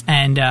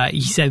 and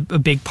he said a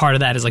big part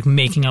of that is like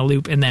making a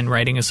loop and then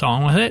writing a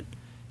song with it.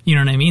 You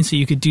know what I mean? So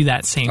you could do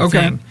that same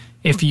thing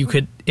if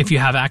you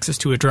have access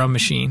to a drum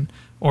machine,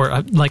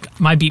 or like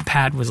my beat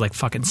pad was like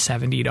fucking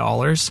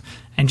 $70,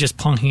 and just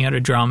plunking out a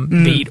drum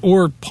beat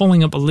or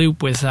pulling up a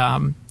loop with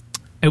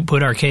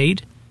Output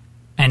Arcade,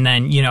 and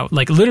then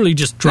like literally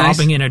just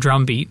dropping in a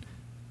drum beat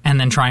and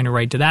then trying to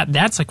write to that.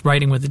 That's like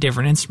writing with a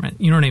different instrument.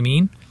 You know what I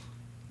mean?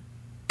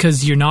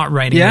 Because you're not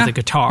writing with a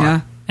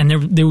guitar, and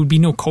there would be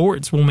no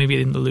chords. Well, maybe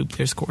in the loop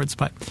there's chords,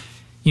 but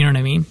you know what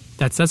I mean.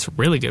 That's a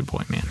really good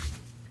point, man.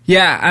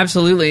 Yeah,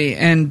 absolutely.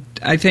 And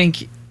I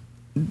think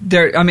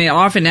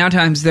often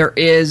nowadays there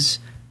is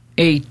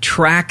a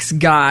tracks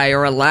guy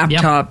or a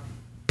laptop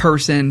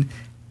person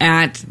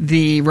at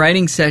the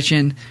writing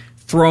session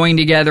throwing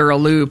together a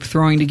loop,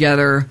 throwing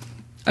together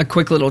a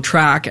quick little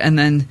track, and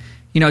then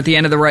at the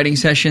end of the writing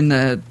session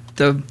the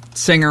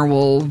singer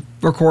will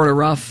record a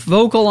rough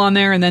vocal on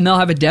there, and then they'll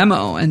have a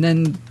demo, and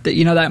then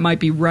that might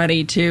be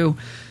ready to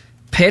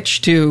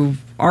pitch to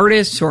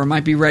artists, or it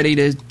might be ready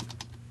to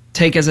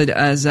take as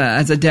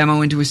a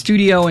demo into a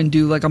studio and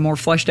do like a more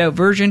fleshed out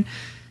version.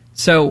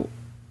 So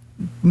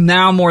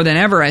now more than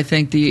ever, I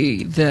think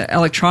the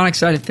electronic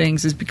side of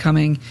things is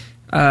becoming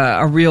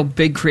a real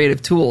big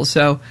creative tool.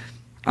 So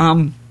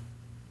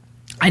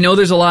I know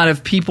there's a lot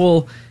of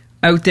people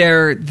out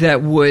there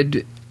that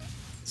would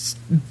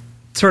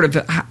sort of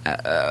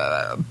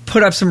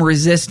put up some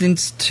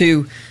resistance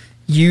to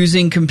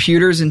using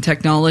computers and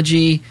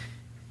technology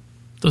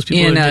Those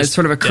people in are a just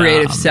sort of a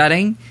creative dumb.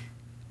 setting.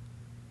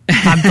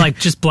 I'm like,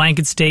 just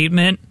blanket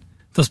statement.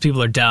 Those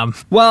people are dumb.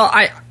 Well,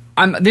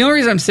 I'm the only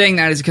reason I'm saying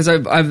that is because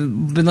I've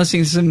been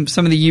listening to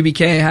some of the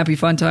UBK Happy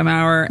Fun Time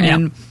Hour,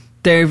 and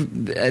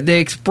they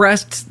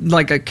expressed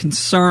like a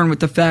concern with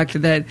the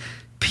fact that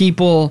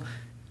people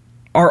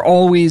are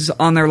always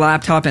on their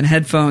laptop and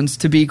headphones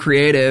to be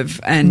creative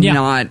and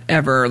not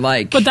ever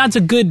like. But that's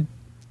a good,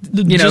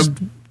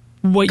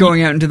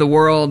 going out into the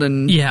world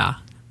and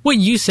what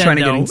you said trying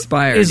to though get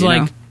inspired is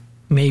like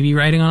maybe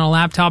writing on a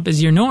laptop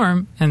is your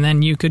norm, and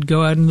then you could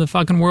go out into the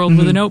fucking world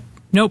with a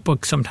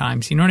notebook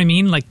sometimes. You know what I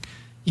mean? Like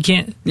you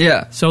can't.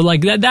 Yeah. So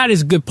like that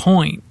is a good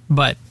point,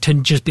 but to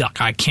just be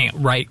like I can't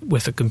write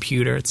with a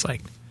computer, it's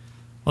like.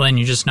 Well, then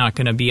you're just not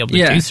going to be able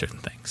to do certain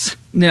things.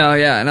 No,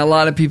 and a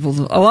lot of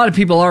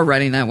people are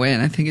writing that way,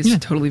 and I think it's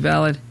totally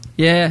valid.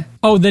 Yeah.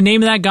 Oh, the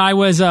name of that guy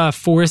was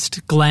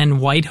Forrest Glenn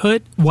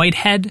Whitehead,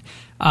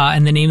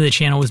 and the name of the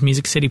channel was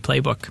Music City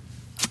Playbook.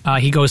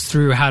 He goes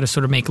through how to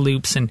sort of make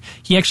loops, and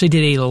he actually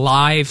did a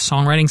live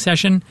songwriting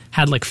session,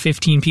 had like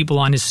 15 people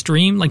on his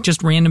stream, like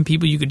just random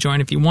people you could join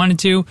if you wanted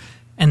to,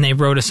 and they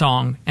wrote a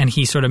song, and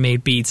he sort of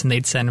made beats, and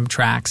they'd send him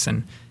tracks, and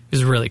it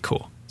was really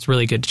cool. It's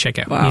really good to check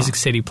out. Wow. Music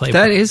City Playbook.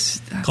 That's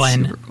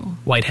Glenn super cool.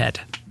 Whitehead.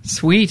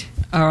 Sweet.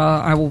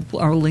 I will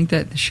link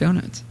that in the show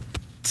notes.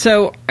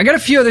 So I got a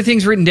few other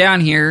things written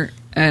down here,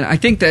 and I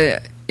think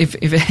that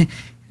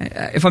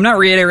if I'm not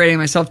reiterating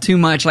myself too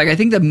much, like I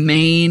think the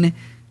main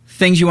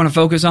things you want to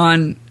focus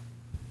on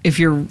if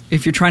you're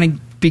trying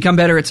to become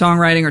better at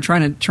songwriting or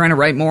trying to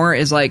write more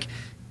is like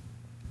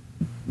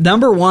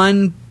number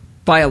one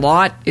by a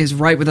lot is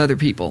write with other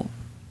people.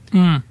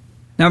 And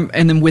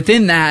then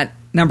within that,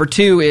 number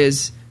two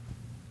is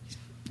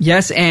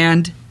yes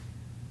and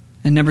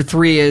number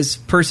three is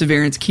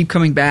perseverance. Keep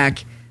coming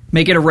back.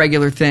 Make it a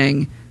regular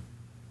thing.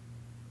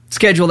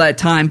 Schedule that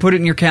time. Put it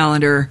in your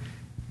calendar.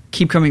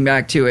 Keep coming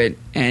back to it,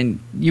 and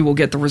you will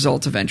get the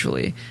results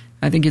eventually.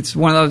 I think it's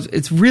one of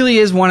those. It really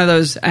is one of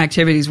those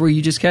activities where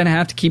you just kind of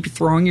have to keep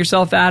throwing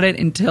yourself at it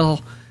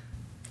until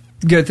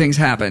good things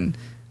happen.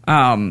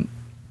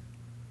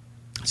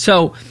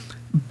 So,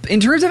 in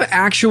terms of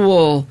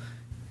actual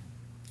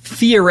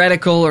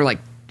theoretical, or like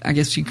I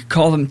guess you could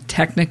call them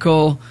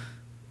technical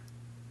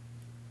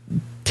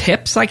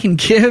tips I can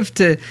give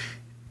to.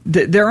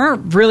 There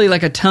aren't really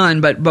like a ton,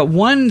 but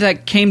one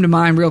that came to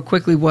mind real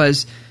quickly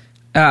was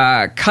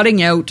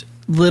cutting out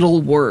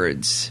little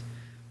words.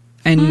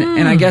 And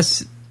I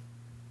guess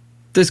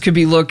this could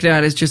be looked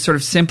at as just sort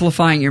of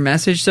simplifying your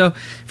message. So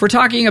if we're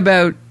talking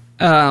about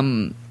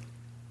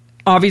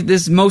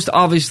this most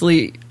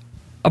obviously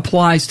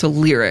applies to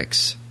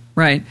lyrics,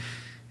 right?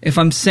 If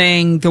I'm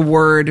saying the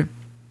word,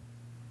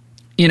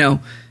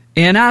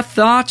 and I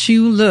thought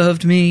you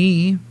loved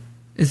me,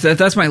 if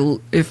that's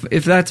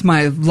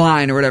my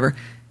line or whatever,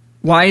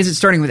 why is it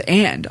starting with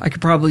and? I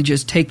could probably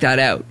just take that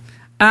out.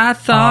 I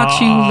thought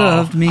you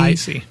loved me. I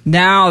see.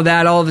 Now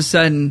that all of a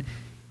sudden,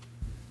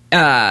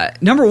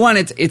 number one,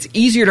 it's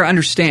easier to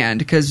understand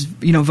because,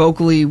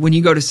 vocally, when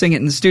you go to sing it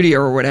in the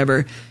studio or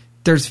whatever,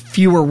 there's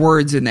fewer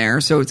words in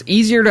there. So it's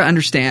easier to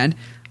understand.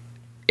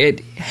 It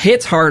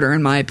hits harder,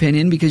 in my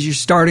opinion, because you're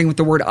starting with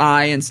the word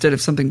I instead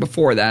of something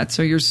before that.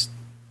 So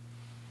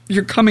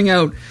you're coming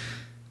out,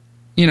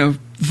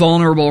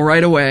 vulnerable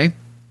right away.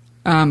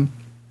 And,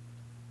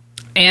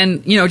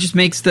 it just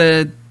makes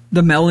the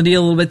melody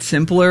a little bit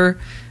simpler.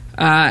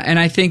 And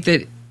I think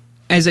that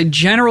as a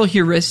general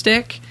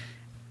heuristic,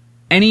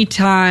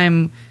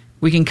 anytime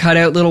we can cut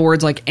out little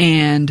words like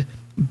and,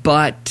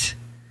 but,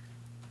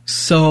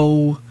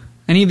 so,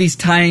 any of these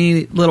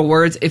tiny little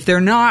words, if they're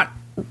not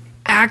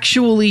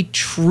actually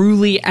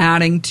truly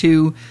adding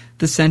to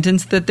the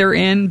sentence that they're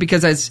in,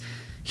 because as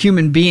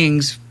human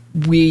beings,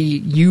 we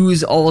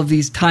use all of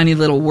these tiny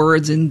little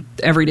words in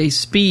everyday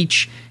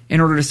speech in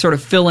order to sort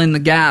of fill in the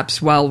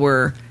gaps while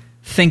we're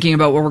thinking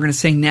about what we're going to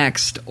say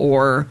next,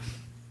 or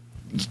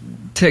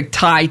to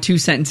tie two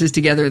sentences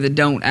together that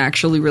don't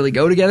actually really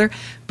go together.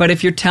 But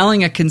if you're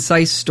telling a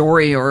concise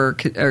story or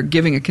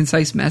giving a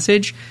concise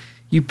message,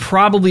 you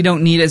probably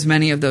don't need as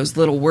many of those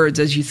little words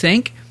as you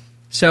think.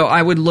 So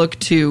I would look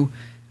to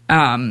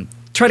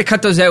try to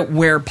cut those out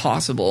where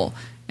possible.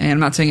 And I'm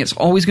not saying it's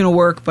always going to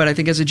work, but I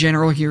think as a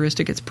general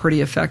heuristic, it's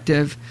pretty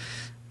effective.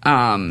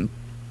 So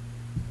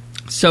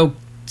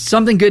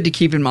something good to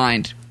keep in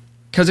mind,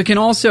 because it can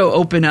also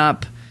open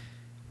up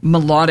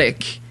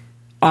melodic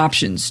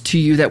options to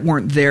you that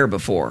weren't there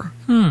before.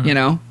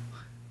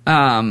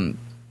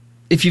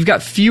 If you've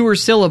got fewer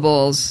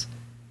syllables,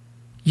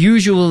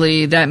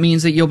 usually that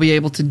means that you'll be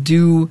able to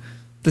do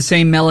the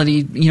same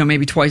melody,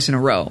 maybe twice in a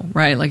row,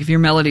 right? Like if your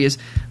melody is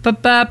ba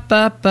ba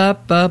ba ba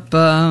ba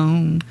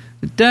ba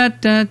da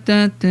da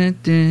da da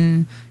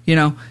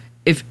da,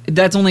 if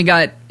that's only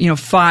got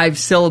 5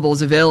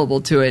 syllables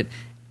available to it,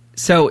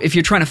 so if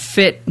you're trying to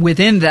fit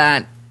within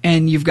that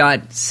and you've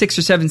got 6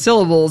 or 7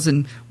 syllables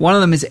and one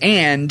of them is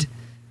and,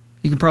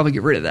 you can probably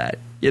get rid of that,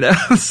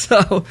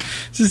 So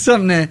it's just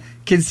something to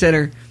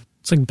consider.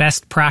 It's like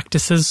best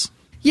practices.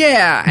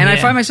 Yeah, and I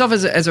find myself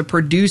as a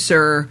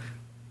producer,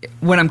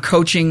 when I'm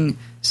coaching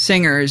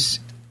singers,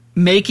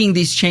 making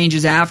these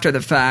changes after the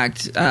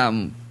fact.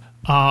 Okay.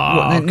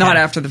 Not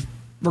after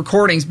the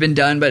recording's been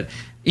done, but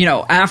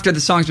after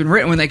the song's been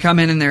written, when they come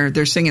in and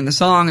they're singing the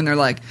song and they're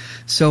like,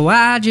 so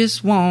I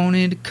just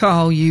wanted to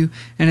call you,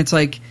 and it's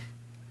like,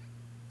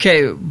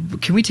 okay,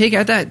 can we take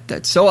out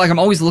that so like I'm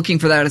always looking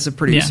for that as a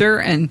producer,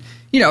 and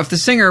if the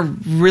singer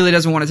really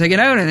doesn't want to take it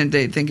out and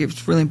they think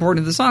it's really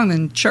important to the song,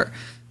 then sure,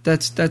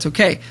 that's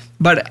okay.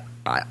 But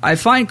I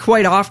find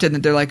quite often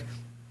that they're like,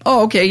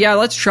 oh, okay, yeah,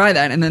 let's try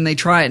that, and then they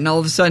try it, and all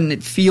of a sudden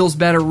it feels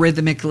better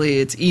rhythmically.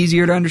 It's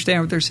easier to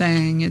understand what they're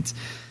saying. It's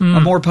a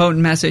more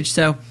potent message.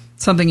 So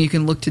something you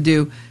can look to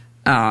do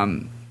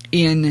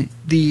in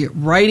the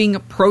writing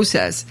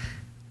process.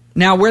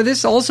 Now, where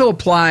this also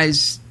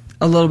applies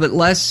a little bit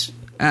less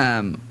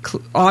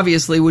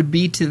obviously would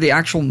be to the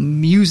actual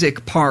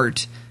music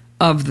part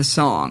of the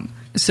song.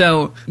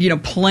 So,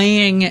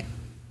 playing,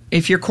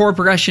 if your chord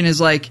progression is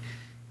like,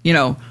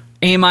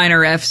 A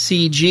minor, F,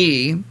 C,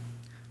 G,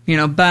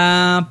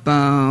 bang,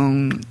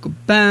 bang,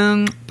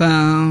 bang,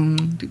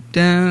 bang,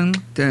 dun,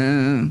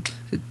 dun,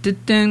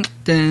 dun,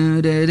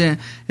 dun, dun.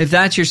 If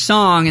that's your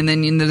song, and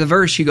then in the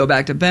verse you go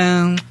back to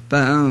bang,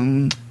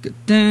 bang,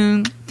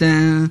 dun,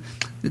 dun,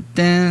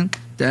 dun,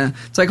 dun.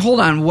 It's like, hold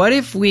on, what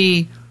if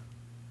we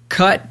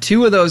cut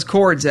two of those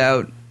chords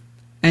out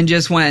and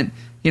just went,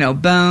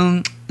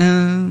 bang,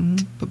 bang,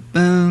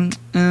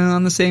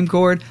 on the same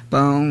chord,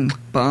 bang,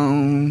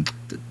 bang,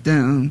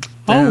 dun,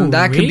 dun.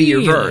 That could be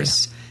your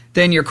verse.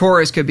 Then your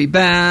chorus could be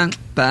bang,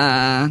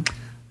 bang,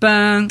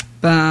 bang,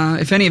 bang.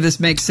 If any of this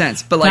makes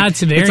sense, but like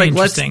that's very it's like,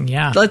 interesting.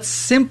 Let's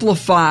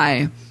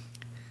simplify.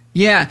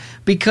 Yeah,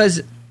 because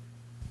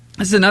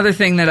this is another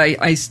thing that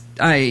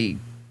I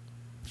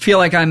feel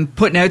like I'm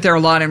putting out there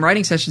a lot in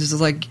writing sessions. Is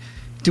like,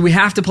 do we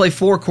have to play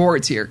 4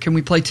 chords here? Can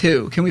we play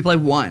 2? Can we play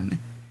 1?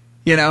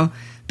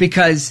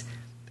 Because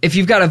if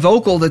you've got a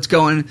vocal that's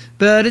going,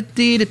 oh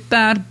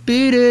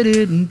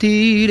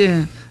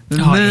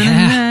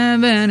yeah.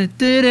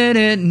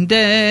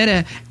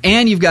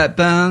 And you've got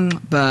bang,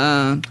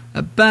 bang,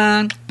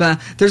 bang, bang.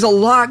 There's a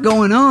lot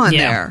going on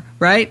there,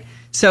 right?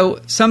 So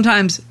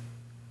sometimes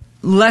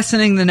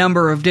lessening the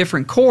number of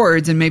different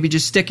chords and maybe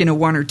just sticking to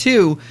 1 or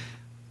 2,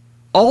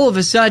 all of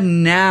a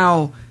sudden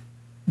now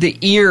the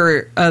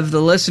ear of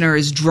the listener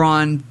is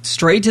drawn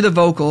straight to the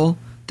vocal.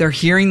 They're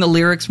hearing the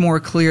lyrics more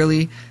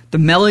clearly. The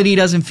melody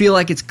doesn't feel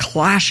like it's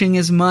clashing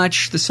as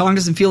much. The song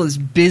doesn't feel as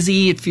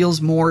busy. It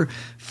feels more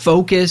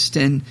focused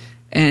and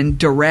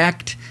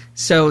direct.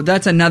 So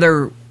that's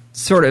another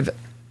sort of,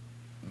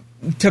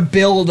 to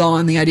build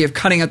on the idea of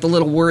cutting out the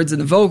little words in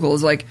the vocal,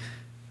 is like,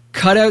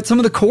 cut out some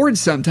of the chords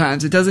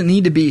sometimes. It doesn't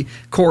need to be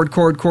chord,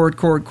 chord, chord,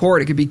 chord,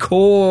 chord. It could be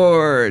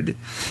chord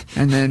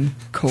and then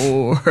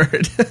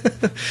chord.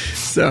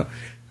 So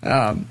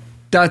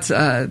that's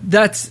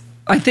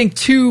I think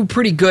 2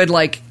 pretty good,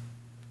 like,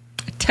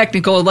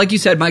 technical, like you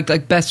said, Mike,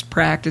 like best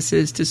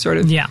practices to sort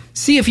of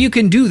see if you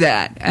can do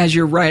that as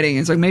you're writing.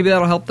 It's like, maybe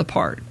that'll help the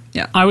part.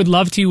 Yeah, I would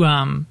love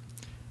to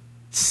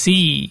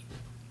see.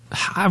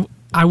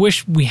 I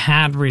wish we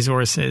had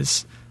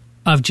resources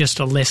of just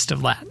a list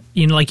of that.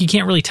 Like you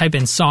can't really type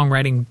in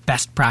songwriting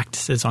best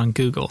practices on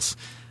Google's,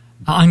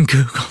 but on the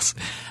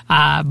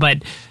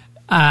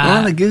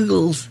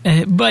Googles.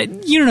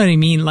 But you know what I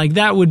mean. Like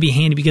that would be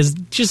handy, because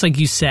just like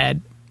you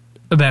said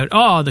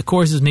about the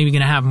chorus is maybe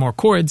going to have more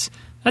chords.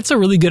 That's a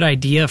really good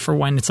idea for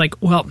when it's like,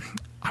 well,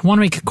 I want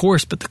to make a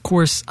chorus, but the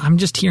chorus, I'm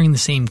just hearing the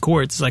same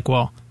chords. It's like,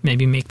 well,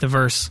 maybe make the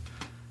verse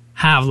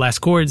have less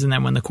chords, and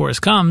then when the chorus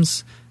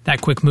comes,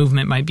 that quick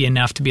movement might be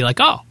enough to be like,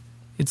 oh,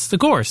 it's the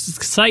chorus. It's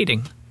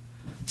exciting.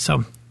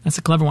 So that's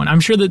a clever one.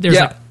 I'm sure that there's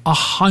like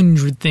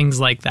 100 things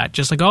like that.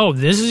 Just like, oh,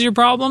 this is your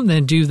problem?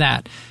 Then do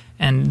that.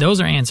 And those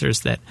are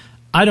answers that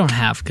I don't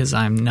have because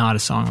I'm not a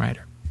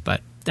songwriter.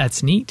 But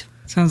that's neat.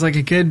 Sounds like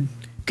a good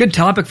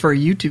topic for a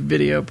YouTube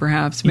video,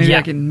 perhaps. Maybe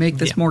I can make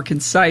this more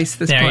concise.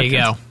 This there podcast. You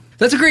go.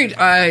 That's a great.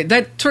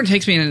 That sort of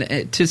takes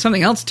me to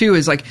something else too.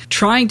 Is like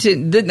trying to.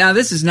 Now,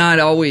 this is not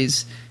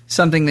always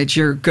something that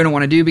you're going to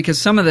want to do, because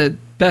some of the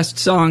best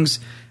songs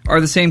are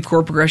the same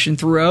chord progression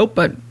throughout,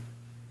 but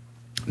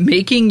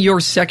making your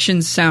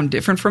sections sound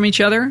different from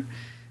each other,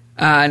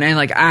 and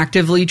like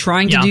actively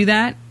trying to do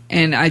that.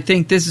 And I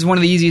think this is one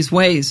of the easiest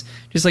ways.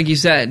 Just like you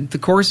said, the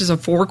chorus is a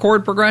 4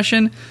 chord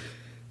progression.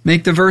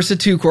 Make the verse a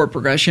 2 chord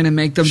progression and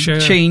make them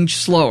change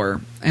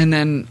slower. And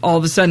then all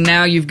of a sudden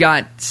now you've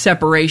got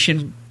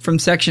separation from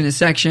section to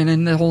section,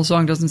 and the whole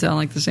song doesn't sound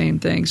like the same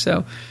thing.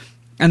 So,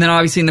 and then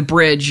obviously in the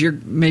bridge, you're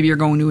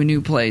going to a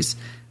new place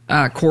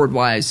chord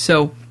wise.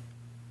 So,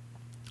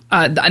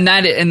 and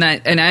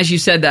as you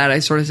said that, I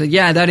sort of said,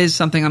 yeah, that is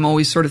something I'm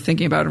always sort of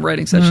thinking about in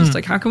writing sessions.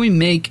 Like, how can we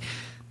make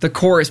the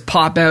chorus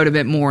pop out a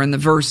bit more and the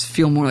verse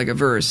feel more like a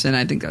verse? And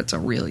I think that's a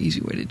real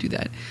easy way to do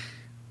that.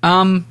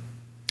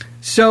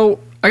 So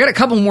I got a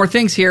couple more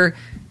things here,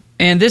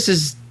 and this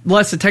is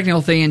less a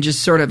technical thing and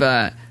just sort of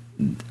I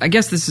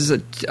guess this is a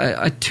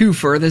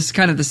twofer. This is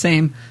kind of the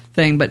same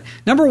thing, but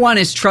number 1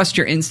 is trust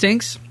your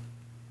instincts.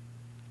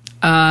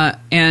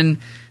 And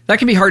that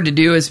can be hard to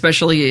do,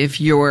 especially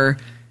if you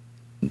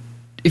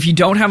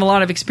don't have a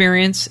lot of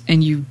experience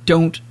and you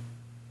don't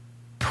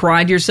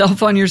pride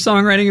yourself on your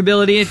songwriting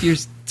ability. If you're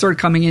sort of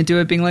coming into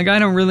it being like, I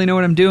don't really know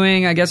what I'm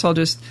doing. I guess I'll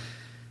just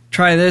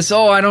try this.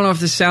 Oh, I don't know if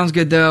this sounds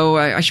good though.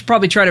 I should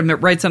probably try to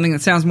write something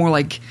that sounds more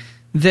like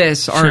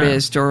this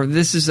artist, or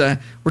this is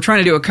we're trying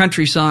to do a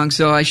country song,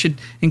 so I should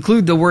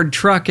include the word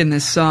truck in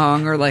this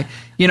song, or like,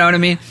 you know what I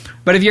mean?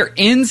 But if your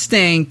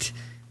instinct,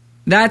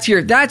 that's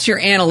your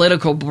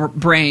analytical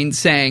brain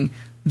saying,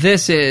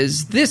 this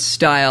is this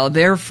style,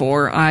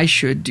 therefore I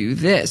should do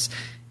this.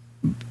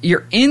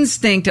 Your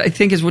instinct, I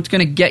think, is what's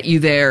going to get you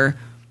there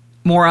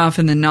more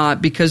often than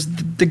not, because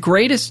the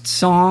greatest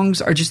songs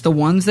are just the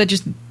ones that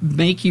just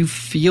make you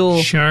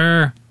feel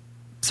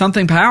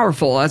something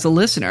powerful as a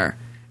listener.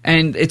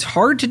 And it's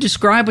hard to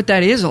describe what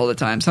that is all the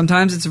time.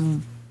 Sometimes it's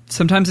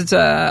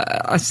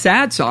a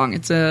sad song.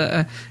 It's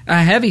a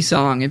heavy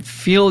song.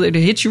 It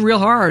hits you real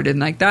hard, and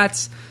like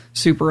that's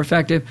super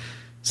effective.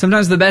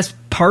 Sometimes the best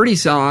party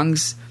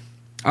songs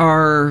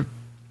they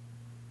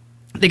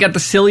got the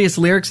silliest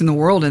lyrics in the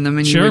world in them,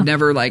 and you would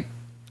never like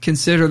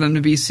consider them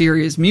to be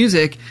serious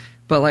music.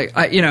 But like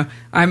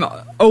I'm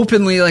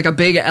openly like a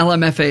big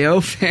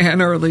LMFAO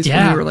fan, or at least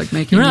when we were like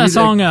making remember music.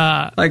 That song?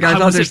 Like I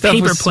thought their stuff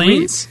Paper was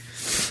Planes?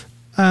 Sweet.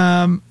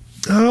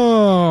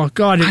 Oh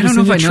God! It was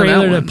in the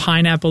trailer to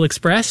Pineapple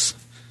Express.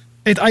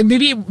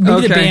 Maybe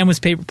the band was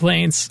Paper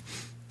Planes.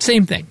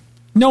 Same thing.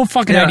 No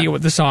fucking idea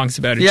what the song's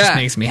about. It just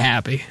makes me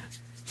happy.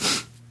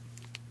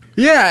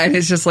 Yeah, and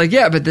it's just like,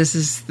 but this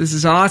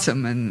is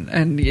awesome,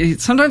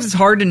 and sometimes it's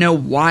hard to know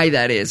why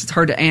that is. It's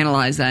hard to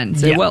analyze that and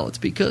say, well, it's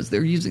because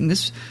they're using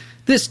this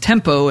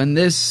tempo and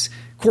this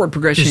chord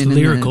progression, this and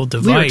lyrical the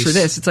device lyrics for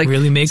this. It's like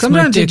really makes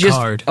sometimes my dick it's just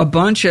hard. A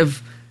bunch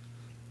of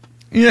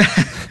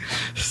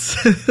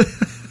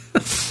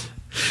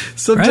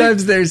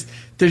Sometimes there's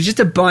just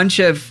a bunch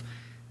of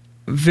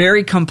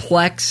very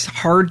complex,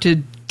 hard to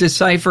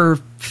decipher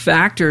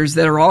factors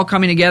that are all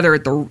coming together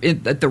at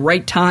the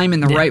right time in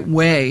the right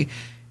way.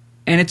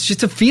 And it's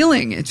just a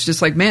feeling. It's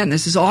just like, man,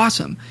 this is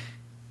awesome.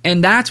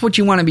 And that's what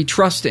you want to be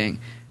trusting.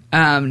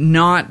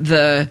 Not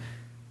the,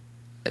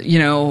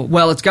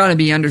 it's got to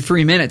be under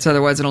 3 minutes,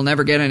 otherwise it'll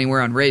never get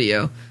anywhere on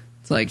radio.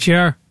 It's like...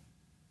 Sure.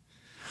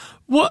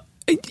 Well,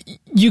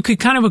 you could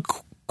kind of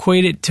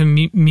equate it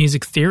to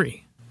music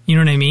theory. You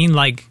know what I mean?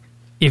 Like,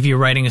 if you're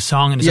writing a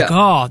song and it's like,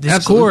 oh,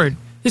 this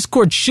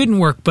chord shouldn't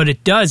work, but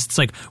it does. It's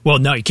like, well,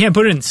 no, you can't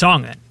put it in the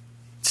song then.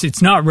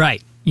 It's not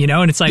right,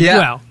 And it's like,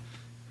 well,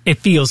 it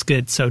feels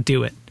good, so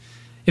do it.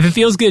 If it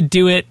feels good,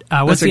 do it.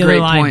 What's the other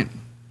line? That's a great point.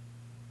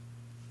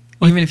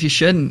 Even if you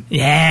shouldn't.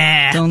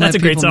 Yeah. Don't that's let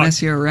a great people song. mess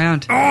you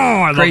around. Oh,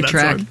 I great love that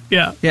track. Song.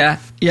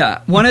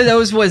 Yeah. One of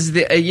those was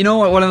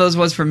what one of those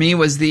was for me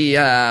was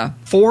the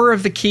 4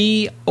 of the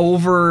key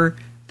over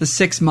the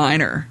 6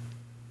 minor.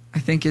 I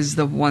think is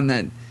the one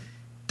that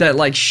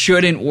like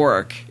shouldn't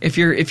work. If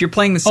you're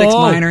playing the 6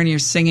 minor and you're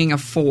singing a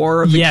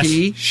 4 of the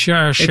key.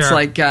 Sure. It's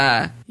like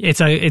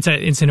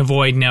it's an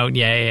avoid note.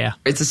 Yeah.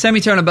 It's a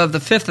semitone above the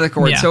 5th of the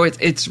chord, so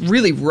it's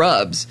really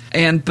rubs.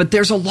 But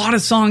there's a lot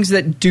of songs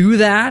that do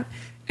that,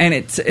 and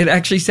it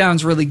actually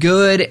sounds really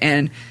good.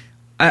 And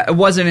it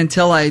wasn't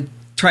until I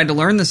tried to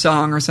learn the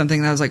song or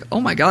something that I was like,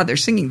 oh my God, they're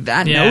singing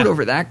that note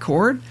over that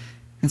chord. And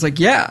it's like,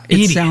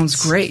 it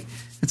sounds great.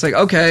 It's like,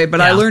 okay,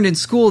 but I learned in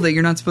school that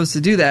you're not supposed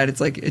to do that.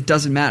 It's like, it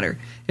doesn't matter.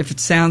 If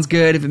it sounds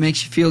good, if it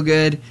makes you feel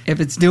good,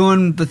 if it's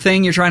doing the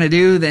thing you're trying to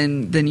do,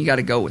 then you got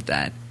to go with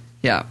that.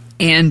 Yeah.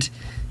 And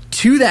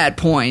to that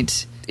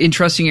point, in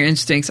trusting your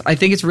instincts, I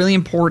think it's really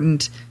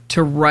important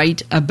to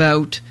write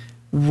about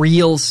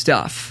real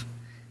stuff,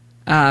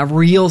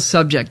 real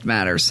subject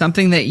matter,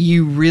 something that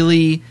you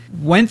really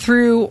went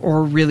through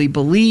or really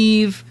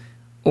believe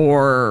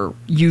or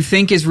you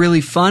think is really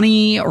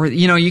funny, or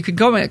you could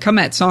come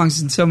at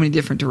songs in so many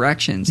different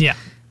directions. Yeah.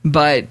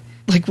 But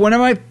like one of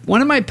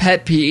my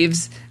pet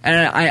peeves,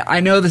 and I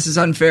know this is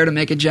unfair to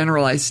make a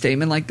generalized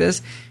statement like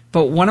this,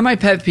 but one of my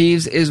pet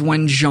peeves is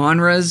when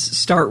genres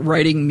start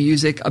writing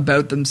music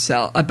about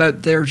themselves,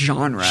 about their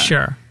genre.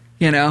 Sure.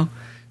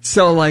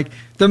 So like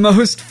the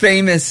most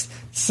famous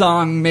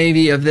song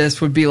maybe of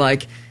this would be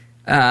like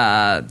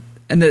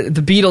and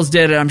the Beatles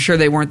did it. I'm sure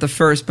they weren't the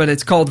first, but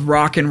it's called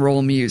rock and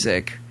roll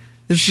music.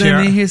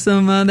 Let me hear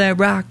some of that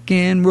rock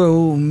and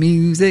roll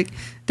music.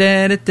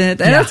 Da, da, da.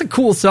 That's a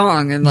cool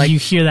song, and like you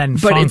hear that in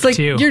but funk it's like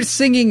too. You're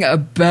singing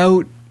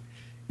about,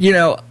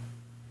 I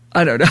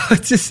don't know.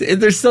 It's just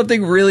there's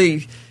something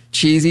really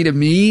cheesy to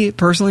me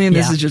personally, and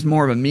this is just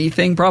more of a me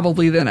thing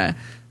probably than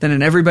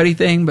an everybody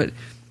thing. But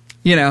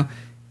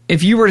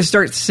if you were to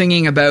start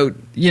singing about,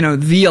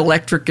 the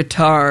electric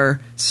guitar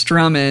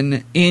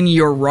strumming in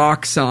your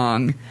rock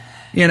song,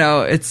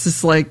 it's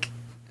just like,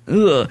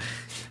 ugh.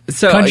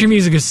 So country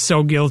music is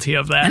so guilty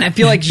of that. And I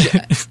feel like...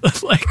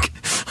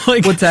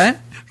 like what's that?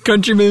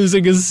 Country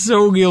music is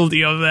so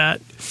guilty of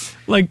that.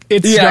 Like,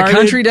 it's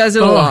country does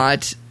it a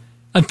lot.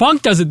 And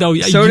funk does it, though.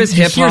 So does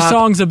hip-hop. You hear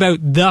songs about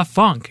the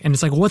funk, and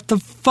it's like, what the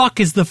fuck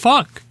is the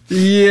funk?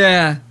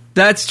 Yeah.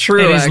 That's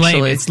true, it is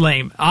actually. Lame. It's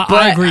lame.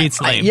 I agree it's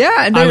lame.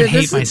 I would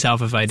hate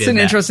myself if I did that. It's an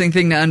interesting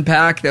thing to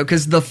unpack, though,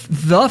 because the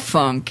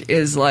funk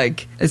is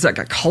like, it's like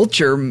a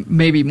culture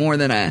maybe more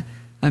than a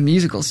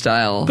musical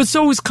style. But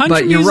so is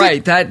country But you're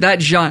music.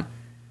 right.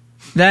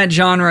 That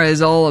genre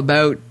is all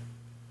about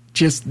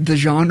just the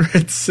genre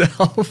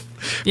itself.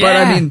 Yeah. But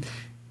I mean,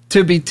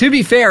 to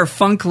be fair,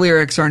 funk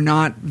lyrics are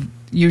not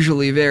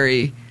usually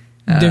very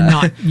They're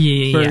not.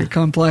 Yeah. very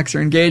complex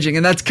or engaging,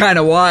 and that's kind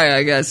of why,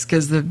 I guess,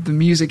 because the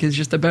music is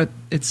just about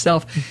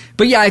itself.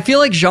 But yeah, I feel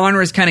like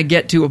genres kind of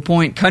get to a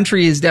point.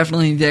 Country is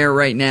definitely there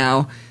right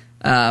now,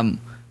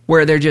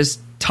 where they're just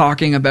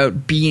talking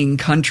about being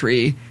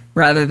country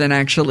rather than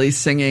actually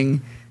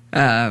singing,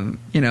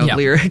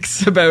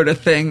 lyrics about a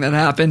thing that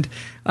happened,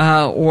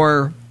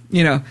 or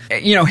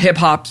hip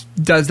hop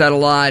does that a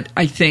lot.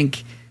 I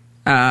think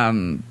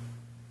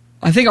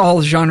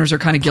all genres are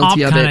kind of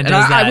guilty of it, and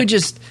I would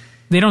just.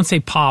 They don't say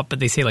pop, but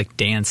they say like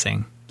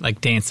dancing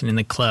in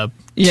the club.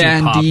 Yeah,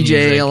 and DJ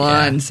music, a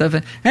lot and stuff.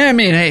 And I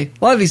mean, hey,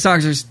 a lot of these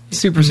songs are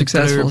super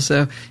successful.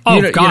 So,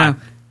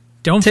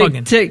 don't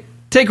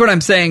take what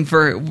I'm saying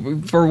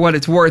for what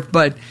it's worth.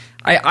 But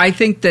I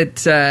think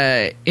that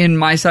in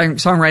my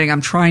songwriting, I'm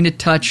trying to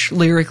touch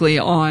lyrically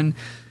on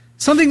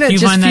something that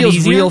just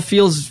feels real,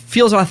 feels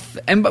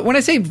but when I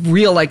say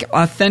real, like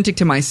authentic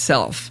to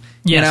myself,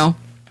 you know.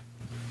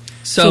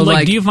 So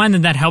do you find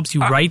that helps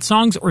you write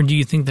songs, or do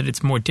you think that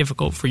it's more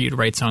difficult for you to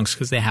write songs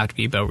because they have to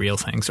be about real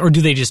things, or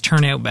do they just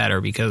turn out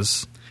better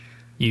because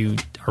you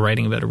are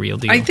writing about a real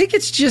deal? I think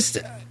it's just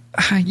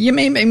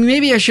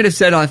maybe I should have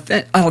said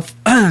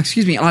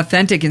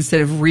authentic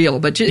instead of real,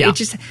 but it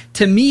just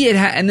to me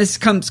and this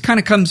comes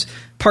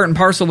part and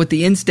parcel with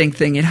the instinct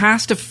thing. It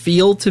has to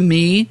feel to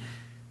me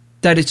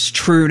that it's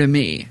true to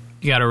me.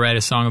 You got to write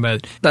a song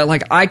about that,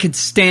 like I could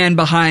stand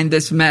behind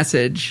this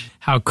message.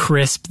 How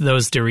crisp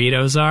those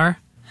Doritos are.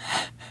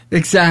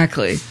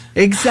 Exactly.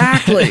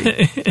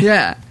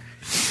 Yeah.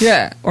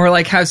 Or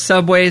like how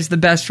Subway is the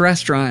best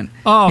restaurant.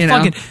 Oh,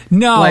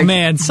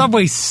 man.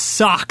 Subway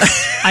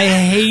sucks. I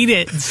hate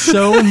it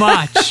so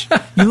much.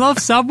 You love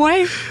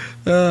Subway?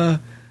 No,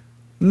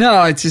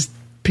 it's just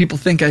people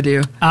think I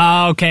do.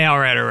 Oh, okay. All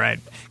right.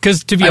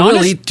 Because to be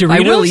honest, Doritos, I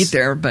will eat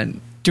there, but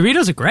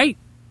Doritos are great.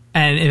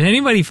 And if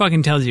anybody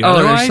fucking tells you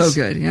otherwise, they're so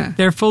good. Yeah,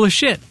 they're full of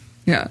shit.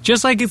 Yeah,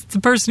 just like it's the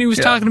person who was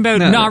talking about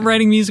not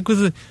writing music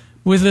with a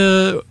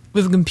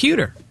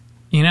computer,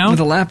 with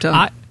a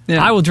laptop.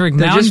 I will drink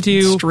Mountain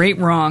Dew, straight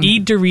wrong,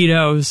 eat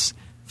Doritos,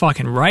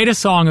 fucking write a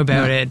song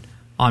about it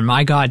on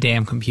my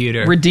goddamn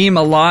computer. Redeem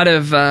a lot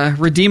of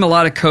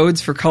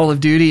codes for Call of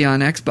Duty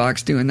on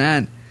Xbox doing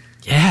that.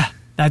 Yeah,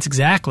 that's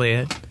exactly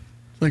it.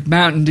 Like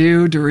Mountain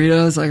Dew,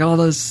 Doritos, like all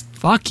those.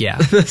 Fuck yeah,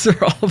 those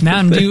are all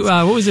Mountain Dew.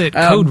 What was it?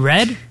 Code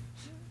Red.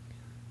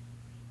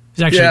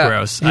 It's actually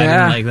gross. I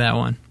didn't like that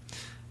one.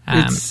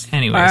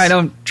 Anyways, I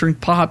don't drink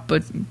pop,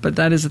 but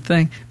that is a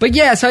thing. But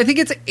yeah, so I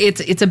think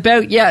it's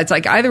about it's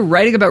like either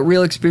writing about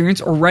real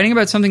experience or writing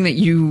about something that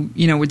you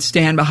would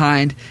stand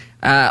behind.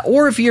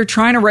 Or if you're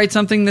trying to write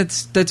something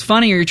that's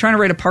funny, or you're trying to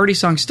write a party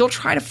song, still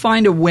try to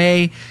find a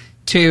way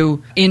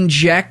to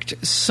inject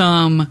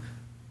some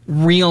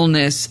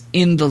realness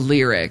in the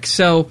lyric.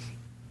 So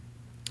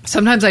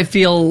sometimes I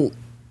feel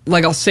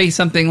like I'll say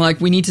something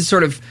like, we need to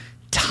sort of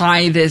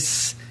tie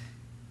this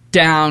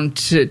down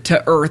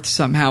to earth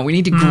somehow. We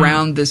need to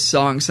ground this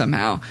song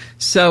somehow.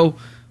 So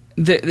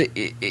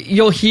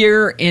you'll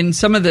hear in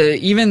some of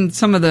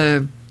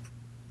the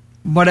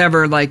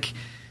whatever, like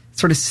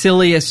sort of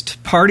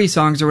silliest party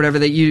songs or whatever,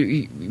 that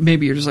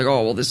maybe you're just like,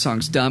 oh well, this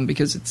song's dumb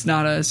because it's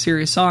not a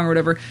serious song or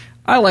whatever.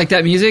 I like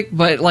that music,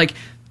 but like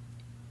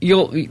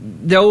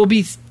there will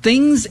be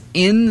things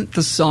in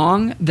the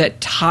song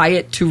that tie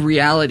it to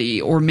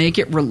reality or make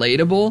it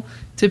relatable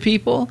to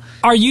people.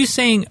 Are you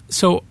saying,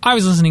 so I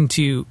was listening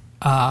to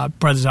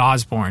Brothers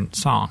Osborne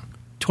song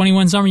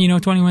 21 Summer,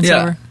 21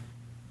 Summer,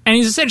 and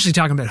he's essentially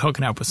talking about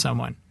hooking up with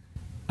someone.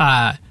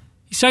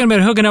 He's talking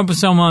about hooking up with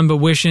someone, but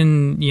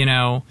wishing,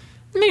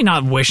 maybe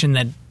not wishing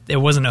that it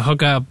wasn't a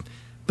hookup,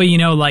 but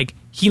like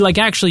he like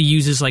actually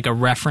uses like a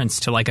reference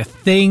to like a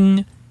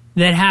thing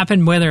that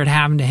happened, whether it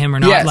happened to him or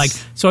not. Yes. Like,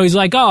 so he's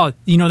like, oh,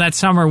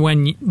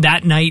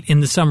 that night in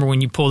the summer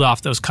when you pulled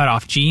off those cut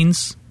off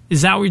jeans.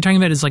 Is that what you're talking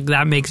about? Is like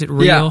that makes it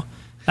real? Yeah.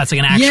 That's like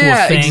an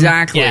actual thing.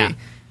 Exactly. Yeah,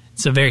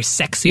 it's a very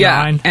sexy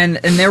line. And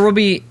there will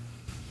be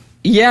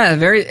a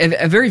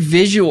very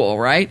visual,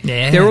 right?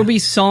 Yeah. There will be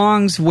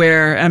songs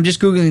where, and I'm just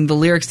googling the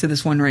lyrics to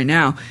this one right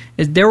now.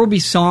 There will be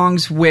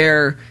songs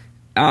where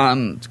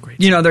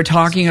they're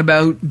talking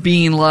about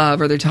being in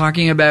love, or they're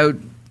talking about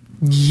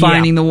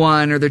finding the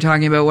one, or they're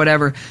talking about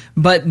whatever,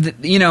 but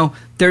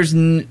there's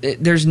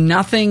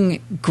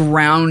nothing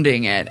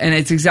grounding it, and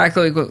it's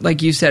exactly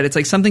like you said. It's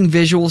like something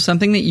visual,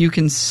 something that you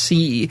can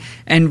see.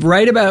 And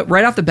right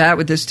off the bat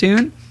with this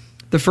tune,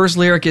 the first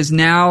lyric is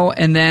now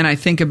and then I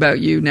think about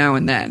you now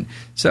and then.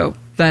 So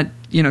that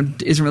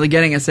isn't really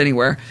getting us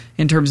anywhere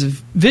in terms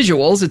of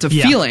visuals. It's a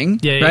feeling,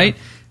 right?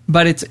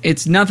 But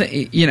it's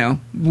nothing.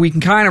 We can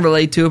kind of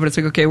relate to it, but it's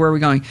like, okay, where are we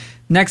going?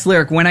 Next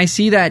lyric: when I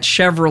see that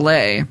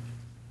Chevrolet.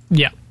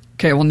 Yeah.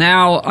 Okay, well,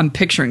 now I'm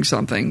picturing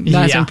something.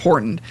 That's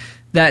important.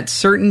 That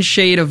certain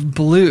shade of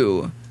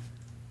blue.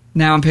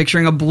 Now I'm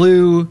picturing a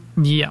blue,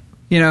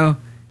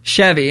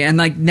 Chevy, and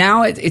like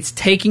now it's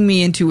taking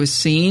me into a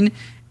scene,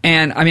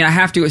 and I mean I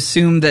have to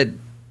assume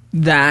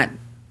that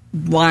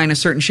line, a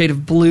certain shade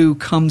of blue,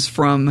 comes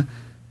from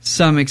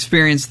some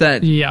experience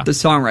that the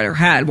songwriter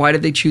had. Why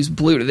did they choose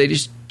blue? Did they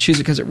just choose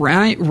it because it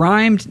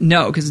rhymed?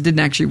 No, because it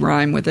didn't actually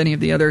rhyme with any of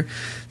the other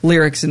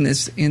lyrics in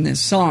this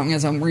song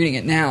as I'm reading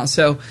it now.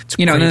 So,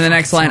 and then the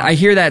next line, I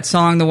hear that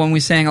song, the one we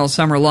sang all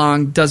summer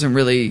long, doesn't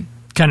really...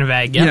 Kind of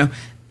vague, yeah.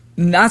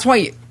 That's why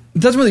it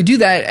doesn't really do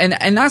that,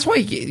 and that's why,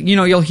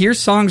 you'll hear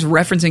songs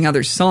referencing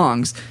other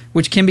songs,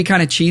 which can be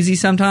kind of cheesy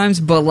sometimes,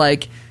 but,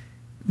 like,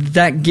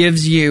 that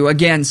gives you,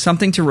 again,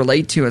 something to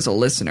relate to as a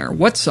listener.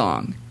 What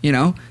song,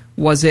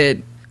 Was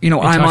it,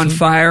 I'm on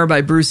Fire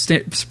by Bruce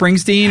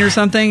Springsteen or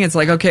something? It's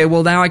like, okay,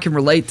 well, now I can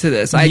relate to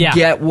this. I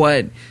get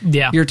what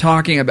you're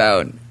talking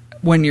about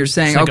when you're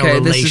saying, like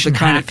okay, this is the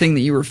kind of thing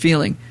that you were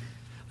feeling.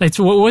 Like,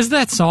 what was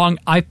that song?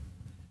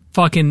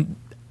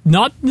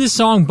 Not this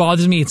song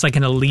bothers me. It's like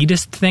an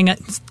elitist thing.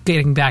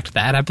 Getting back to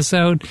that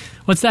episode.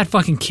 What's that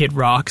fucking Kid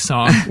Rock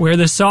song where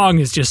the song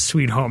is just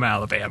Sweet Home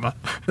Alabama?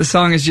 The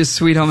song is just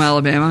Sweet Home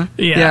Alabama?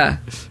 Yeah.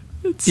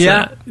 It's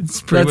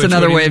that's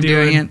another way of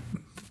doing it.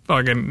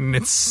 Fucking,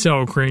 it's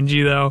so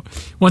cringy though.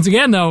 Once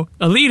again though,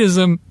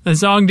 elitism, the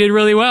song did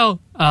really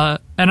well. And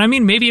I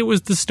mean, maybe it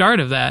was the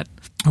start of that,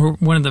 or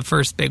one of the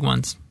first big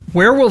ones.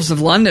 Werewolves of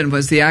London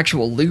was the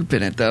actual loop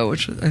in it though,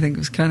 which I think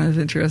was kind of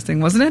interesting,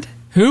 wasn't it?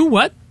 Who?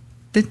 What?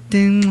 Yeah.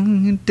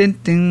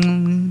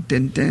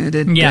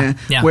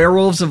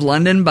 Werewolves of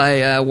London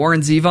by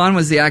Warren Zevon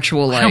was the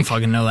actual, like... I don't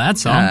fucking know that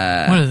song.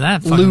 What is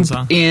that fucking loop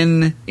song?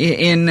 He's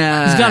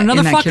got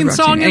another fucking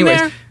song in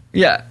there?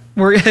 Yeah.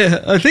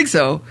 I think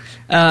so.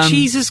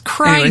 Jesus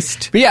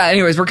Christ.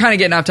 Anyways, we're kind of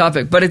getting off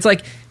topic, but it's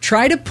like,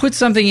 try to put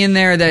something in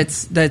there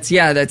that's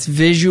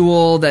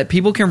visual, that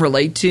people can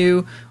relate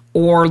to,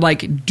 or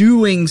like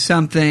doing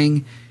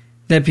something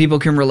that people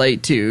can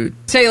relate to.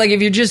 Say, like,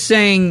 if you're just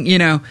saying, we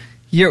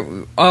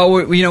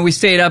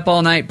stayed up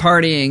all night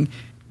partying,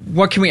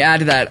 what can we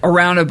add to that?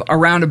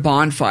 Around a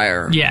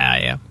bonfire.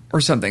 Yeah.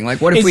 Or something. Like,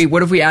 what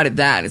if we added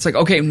that? It's like,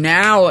 okay,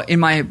 now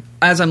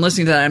as I'm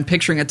listening to that, I'm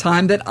picturing a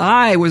time that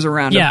I was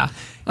around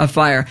a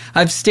fire.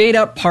 I've stayed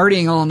up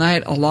partying all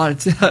night a lot of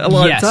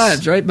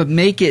times, right? But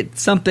make it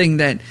something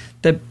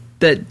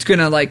that's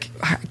gonna like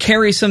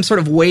carry some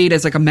sort of weight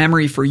as like a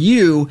memory for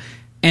you,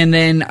 and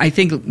then I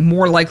think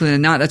more likely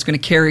than not, that's going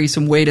to carry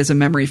some weight as a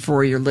memory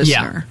for your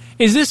listener.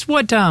 Yeah. Is this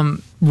what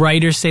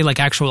writers say? Like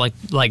actual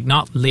like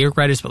not lyric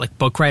writers, but like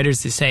book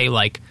writers, they say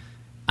like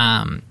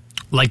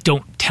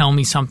don't tell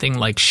me something,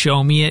 like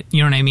show me it. You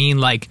know what I mean?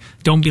 Like,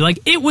 don't be like,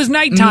 it was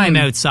nighttime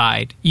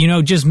outside.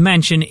 Just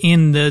mention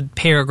in the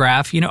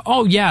paragraph,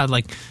 oh yeah,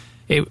 like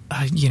it,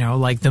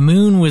 like the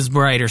moon was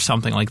bright or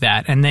something like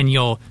that. And then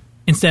you'll,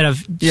 instead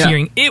of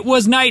hearing it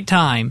was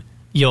nighttime,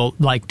 you'll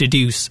like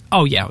deduce,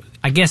 oh yeah,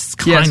 I guess it's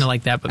kind of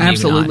like that, but maybe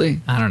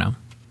absolutely not. I don't know.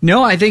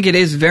 No, I think it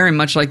is very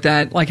much like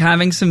that, like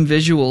having some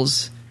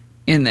visuals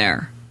in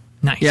there.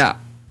 Nice. Yeah.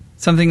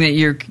 Something that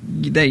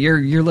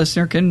your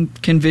listener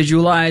can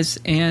visualize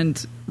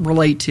and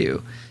relate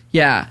to.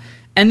 Yeah.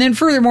 And then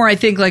furthermore, I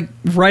think like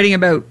writing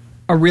about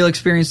a real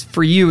experience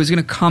for you is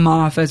going to come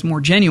off as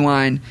more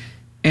genuine,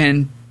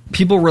 and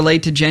people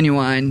relate to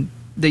genuine.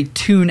 They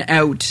tune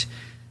out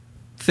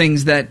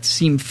things that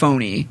seem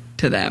phony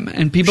to them,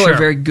 and people are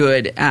very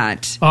good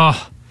at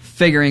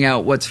figuring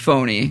out what's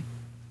phony.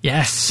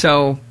 Yes.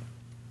 So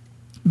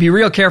be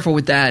real careful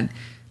with that,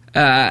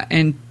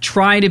 and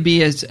try to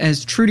be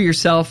as true to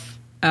yourself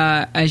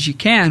as you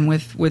can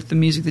with the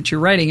music that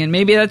you're writing. And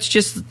maybe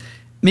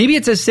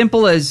it's as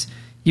simple as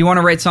you want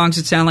to write songs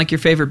that sound like your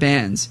favorite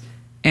bands.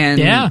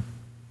 And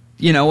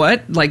you know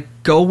what? Like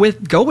go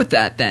with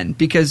that then,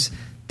 because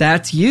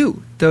that's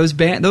you. Those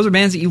are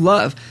bands that you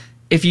love.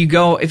 If you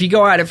go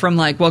at it from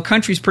like, well,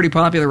 country's pretty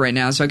popular right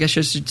now, so I guess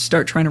you should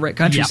start trying to write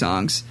country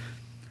songs.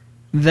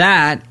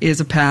 That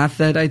is a path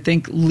that I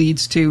think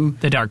leads to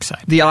the dark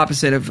side. The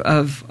opposite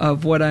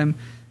of what I'm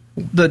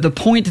the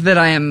point that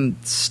I am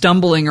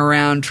stumbling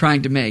around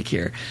trying to make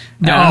here.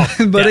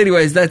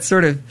 Anyways, that's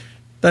sort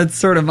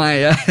of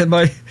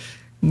my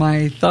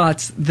my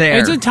thoughts there.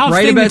 It's a tough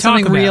Write thing about to talk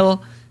something about.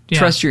 Real. Yeah.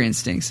 Trust your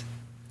instincts.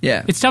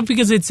 Yeah, it's tough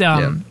because it's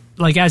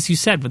like as you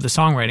said with the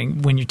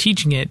songwriting, when you're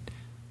teaching it,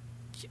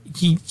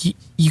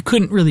 you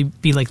couldn't really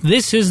be like,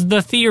 this is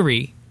the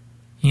theory.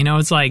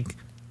 It's like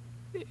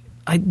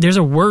there's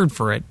a word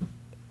for it.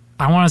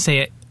 I want to say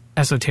it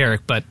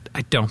esoteric, but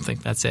I don't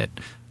think that's it.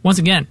 Once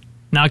again,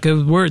 not good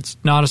with words,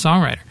 not a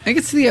songwriter. I think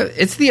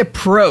it's the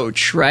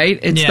approach, right?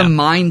 It's the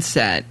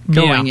mindset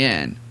going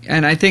in.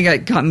 And I think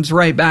it comes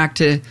right back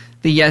to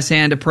the yes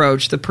and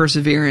approach, the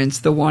perseverance,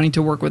 the wanting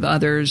to work with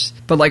others,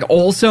 but like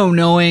also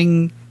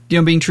knowing,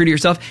 being true to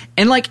yourself.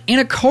 And like in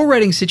a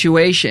co-writing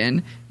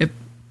situation,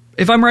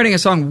 if I'm writing a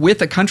song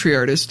with a country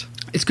artist,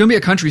 it's going to be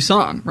a country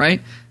song,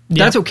 right?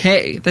 Yeah. That's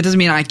okay. That doesn't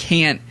mean I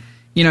can't,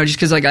 just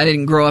because like I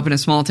didn't grow up in a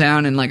small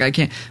town and like I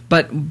can't.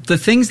 But the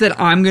things that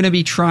I'm going to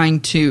be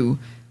trying to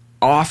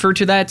offer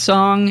to that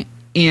song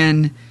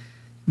in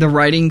the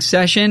writing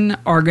session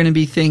are going to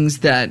be things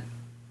that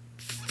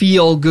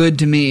feel good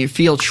to me,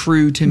 feel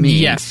true to me.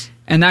 Yes.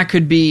 And that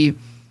could be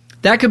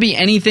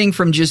anything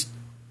from just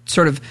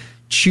sort of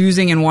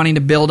choosing and wanting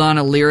to build on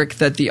a lyric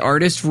that the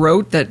artist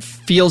wrote that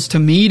feels to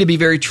me to be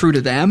very true to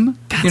them.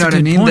 That's you know a what I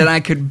good mean? point. That I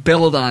could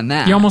build on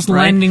that. You're almost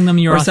right? lending them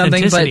your or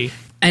something, authenticity.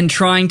 and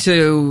trying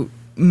to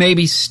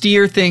maybe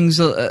steer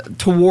things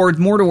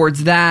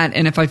towards that.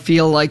 And if I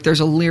feel like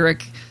there's a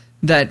lyric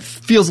that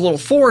feels a little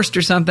forced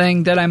or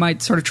something, that I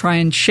might sort of try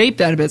and shape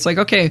that a bit. It's like,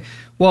 okay,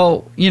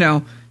 well,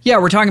 yeah,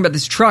 we're talking about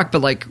this truck,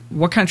 but like,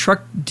 what kind of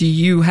truck do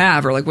you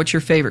have? Or like, what's your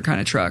favorite kind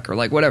of truck? Or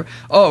like, whatever.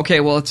 Oh, okay,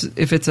 well,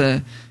 if it's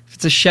a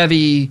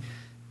Chevy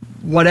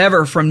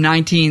whatever from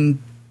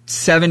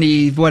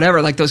 1970,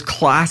 whatever, like those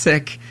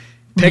classic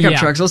pickup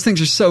trucks, those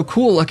things are so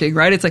cool looking,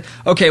 right? It's like,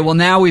 okay, well,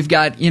 now we've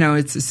got,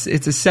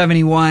 it's a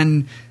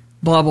 71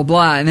 blah, blah,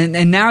 blah.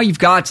 And now you've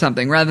got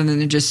something rather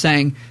than just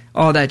saying,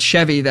 oh, that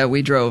Chevy that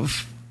we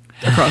drove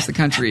across the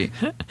country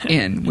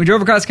in. We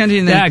drove across the country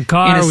in that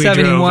car in a we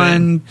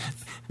 71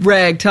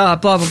 rag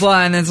top, blah, blah,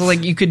 blah. And then it's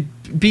like you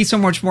could be so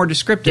much more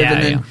descriptive.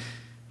 And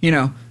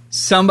then,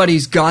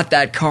 somebody's got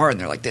that car and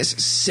they're like, this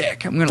is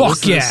sick. I'm going to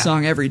listen to this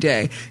song every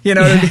day. You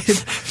know what I mean?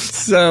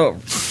 So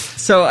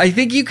I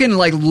think you can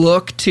like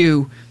look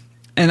to,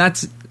 and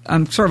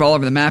I'm sort of all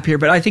over the map here,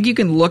 but I think you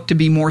can look to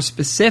be more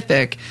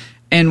specific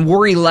and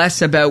worry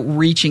less about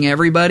reaching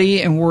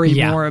everybody and worry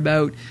more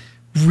about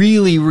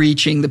really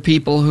reaching the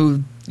people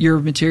who your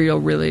material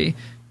really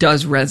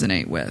does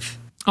resonate with.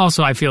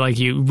 Also, I feel like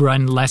you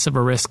run less of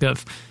a risk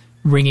of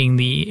ringing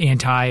the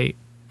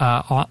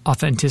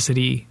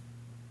authenticity,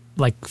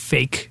 like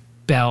fake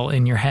bell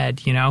in your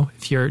head,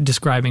 if you're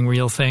describing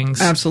real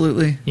things.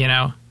 Absolutely.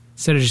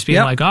 Instead of just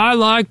being like, I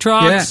like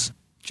trucks,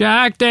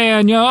 Jack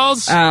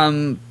Daniels.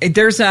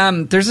 There's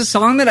a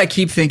song that I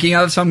keep thinking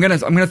of, so I'm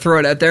gonna throw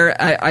it out there.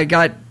 I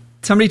got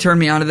somebody turned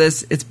me onto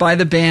this. It's by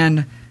the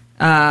band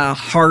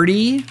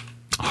Hardy.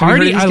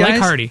 Hardy, I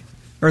like Hardy.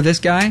 Or this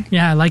guy?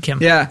 Yeah, I like him.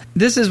 Yeah,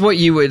 this is what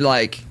you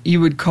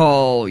would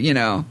call,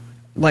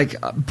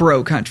 like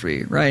bro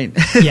country, right?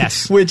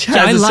 Yes. Which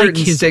has a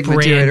certain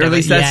stigma to it, or at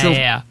least that's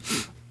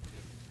that's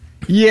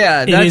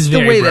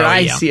the way that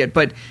I see it.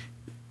 But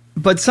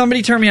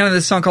somebody turned me on to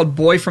this song called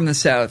 "Boy from the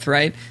South,"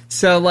 right?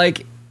 So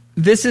like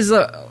this is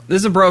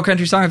a bro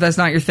country song. If that's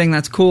not your thing,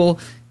 that's cool.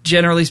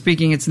 Generally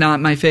speaking, it's not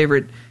my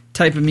favorite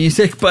type of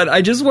music, but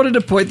I just wanted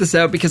to point this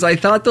out because I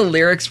thought the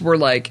lyrics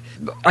were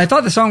I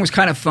thought the song was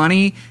kind of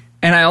funny.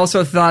 And I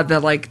also thought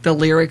that, like, the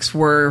lyrics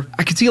were...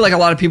 I could see, like, a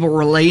lot of people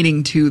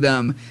relating to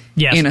them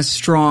in a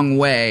strong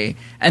way.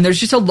 And there's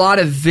just a lot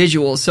of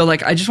visuals. So,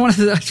 like, I just want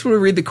to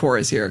read the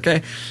chorus here,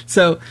 okay?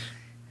 So,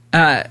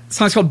 the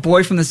song's called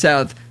Boy from the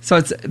South.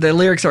 So, the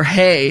lyrics are,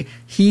 hey,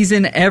 he's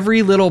in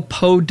every little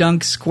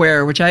podunk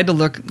square, which I had to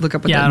look up what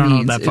that means. I don't know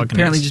what that fucking It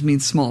apparently is. just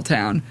means small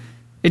town.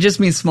 It just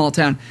means small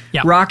town.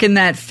 Yeah. Rocking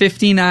that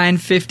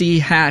 5950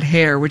 hat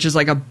hair, which is,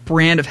 like, a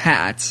brand of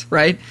hats,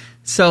 right?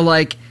 So,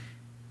 like...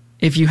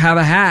 If you have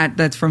a hat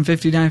that's from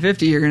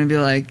 5950, you're going to be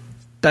like,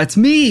 that's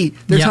me.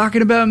 They're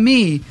talking about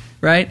me,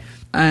 right?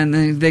 And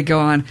then they go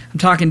on, I'm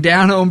talking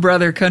down home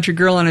brother, country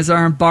girl on his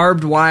arm,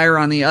 barbed wire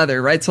on the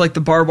other, right? So like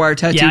the barbed wire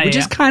tattoo, which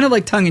is kind of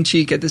like tongue in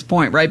cheek at this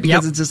point, right?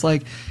 Because it's just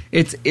like,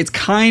 it's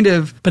kind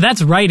of... But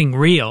that's writing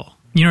real.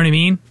 You know what I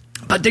mean?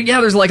 But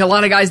there's like a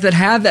lot of guys that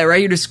have that, right?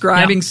 You're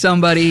describing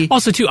somebody.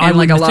 Also, too, and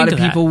like a lot of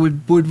people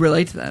would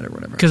relate to that or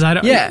whatever. Because I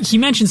don't... Yeah. He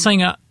mentioned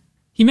something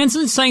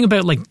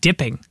about like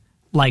dipping.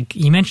 Like,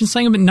 he mentioned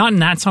something about, not in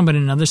that song, but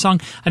in another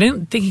song. I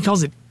didn't think he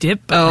calls it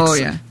dip,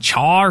 but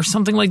chaw or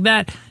something like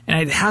that.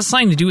 And it has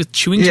something to do with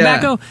chewing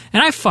tobacco.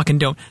 And I fucking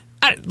don't.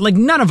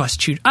 None of us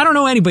chew. I don't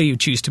know anybody who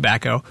chews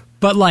tobacco.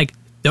 But, like,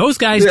 those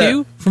guys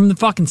do from the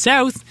fucking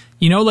South.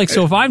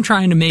 So if I'm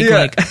trying to make,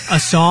 like, a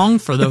song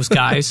for those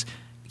guys,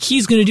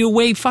 he's going to do a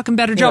way fucking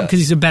better job because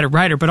he's a better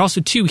writer. But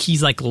also, too,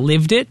 he's, like,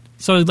 lived it.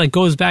 So it, like,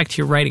 goes back to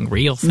your writing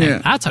real thing.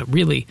 Yeah. That's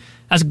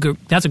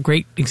a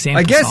great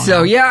example. I guess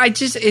so. Yeah,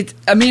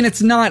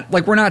 it's not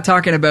like we're not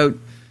talking about,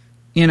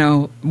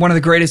 one of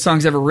the greatest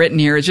songs ever written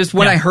here. It's just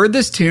when I heard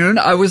this tune,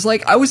 I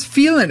was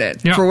feeling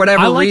it for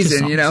whatever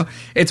reason,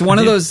 It's one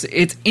of those,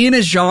 it's in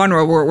a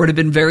genre where it would have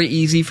been very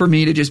easy for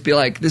me to just be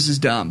like, this is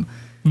dumb.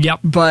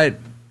 Yep. But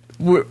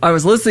I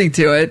was listening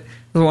to it.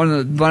 One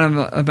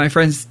of my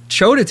friends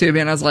showed it to me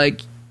and I was like,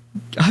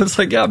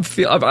 yeah,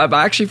 I'm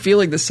actually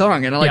feeling the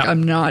song, and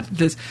I'm not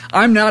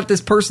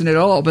this person at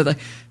all. But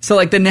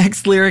the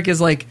next lyric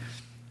is like,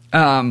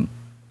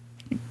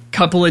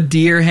 couple of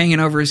deer hanging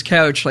over his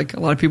couch. Like a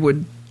lot of people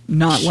would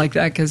not like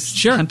that because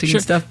hunting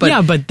and stuff.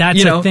 But but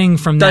that's a thing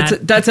from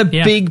that. That's a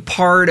big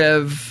part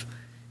of,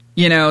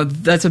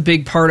 that's a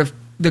big part of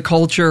the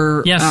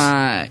culture.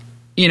 Yes.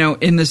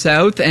 In the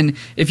South, and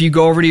if you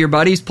go over to your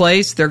buddy's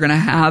place, they're going to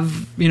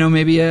have,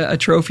 maybe a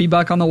trophy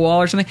buck on the wall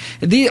or something.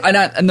 And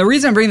the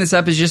reason I'm bringing this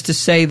up is just to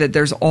say that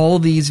there's all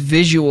these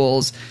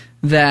visuals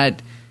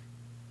that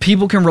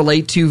people can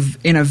relate to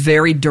in a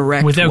very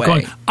direct way. Without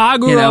going, I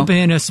grew up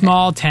in a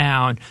small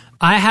town.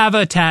 I have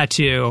a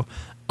tattoo.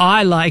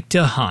 I like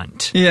to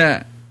hunt.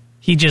 Yeah.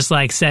 He just,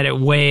 like, said it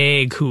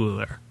way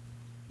cooler.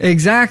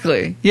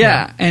 Exactly.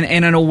 Yeah. And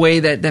in a way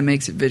that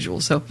makes it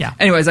visual. So Yeah.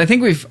 anyways, I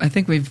think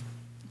we've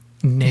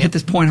hit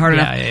this point hard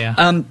enough.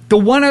 Yeah. The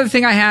one other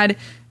thing I had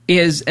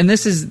is, and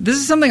this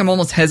is something I'm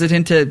almost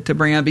hesitant to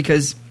bring up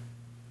because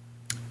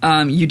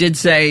you did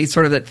say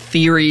sort of that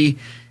theory.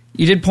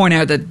 You did point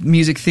out that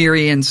music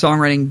theory and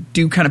songwriting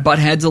do kind of butt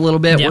heads a little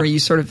bit, where you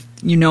sort of,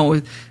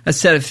 a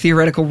set of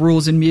theoretical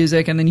rules in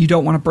music, and then you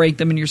don't want to break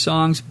them in your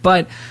songs.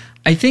 But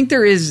I think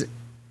there is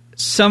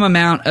some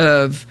amount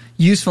of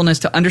usefulness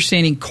to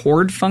understanding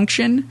chord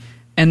function,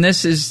 and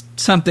this is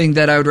something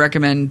that I would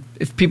recommend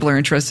if people are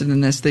interested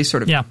in this, they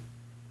sort of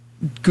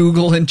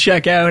Google and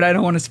check out. I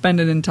don't want to spend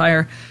an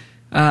entire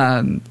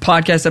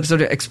podcast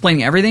episode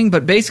explaining everything,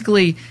 but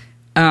basically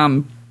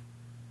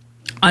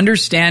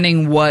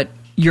understanding what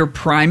your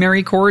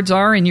primary chords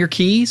are in your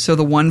key, so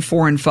the 1,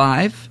 4, and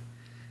 5,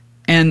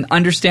 and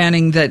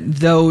understanding that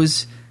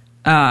those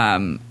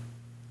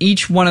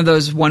each one of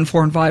those 1,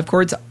 4, and 5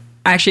 chords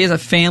actually has a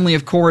family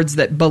of chords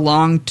that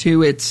belong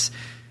to its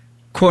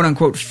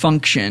quote-unquote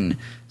function.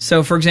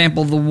 So, for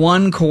example, the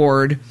 1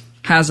 chord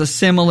has a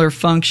similar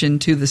function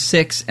to the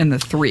 6 and the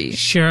 3.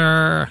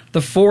 Sure.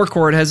 The 4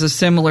 chord has a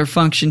similar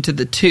function to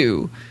the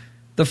 2.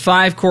 The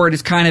 5 chord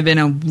is kind of in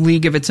a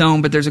league of its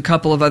own, but there's a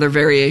couple of other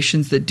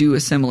variations that do a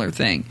similar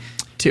thing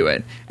to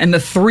it. And the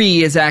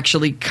 3 is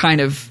actually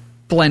kind of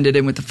blended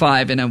in with the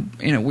 5 in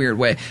a weird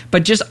way.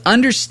 But just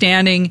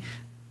understanding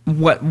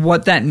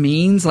what that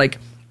means, like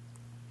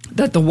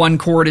that the 1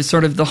 chord is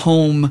sort of the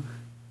home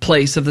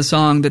place of the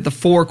song, that the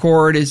 4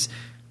 chord is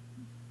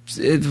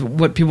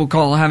what people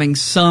call having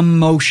some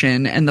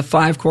motion, and the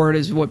 5 chord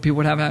is what people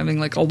would have having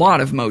like a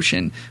lot of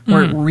motion,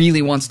 where it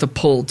really wants to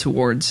pull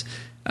towards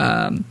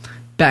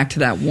back to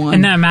that 1.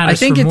 And that matters. I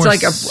think for it's more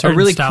like a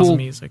really styles cool of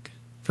music,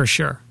 for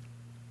sure.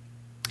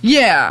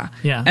 Yeah.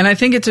 And I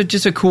think it's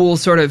just a cool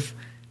sort of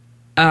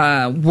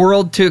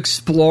world to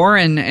explore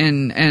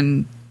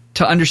and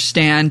to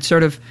understand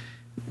sort of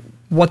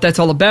what that's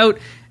all about.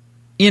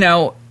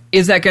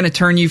 Is that going to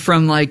turn you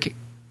from like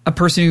a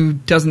person who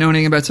doesn't know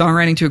anything about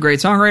songwriting to a great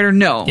songwriter?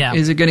 No. Yeah.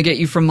 Is it going to get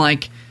you from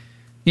like,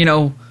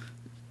 the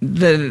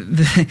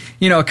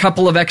a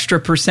couple of extra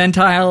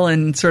percentile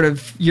and sort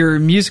of your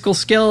musical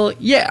skill?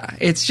 Yeah.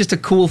 It's just a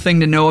cool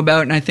thing to know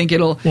about, and I think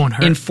it'll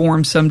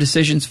inform some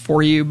decisions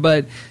for you,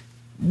 but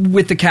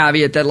with the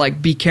caveat that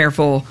like be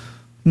careful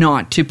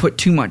not to put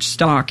too much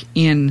stock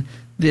in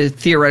the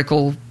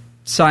theoretical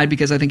side,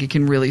 because I think it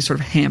can really sort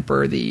of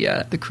hamper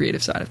the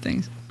creative side of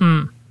things.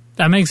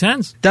 That makes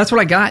sense. That's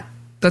what I got.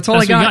 That's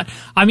all I got.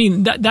 I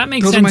mean, that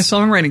makes Those sense.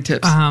 are my songwriting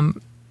tips.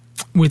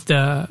 With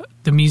the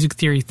music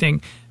theory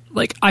thing,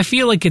 like I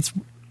feel like it's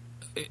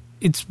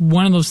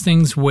one of those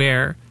things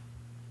where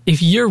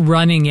if you're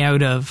running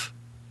out of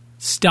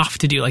stuff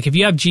to do, like if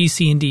you have G,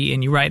 C, and D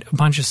and you write a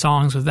bunch of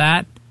songs with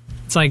that,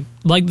 it's like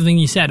the thing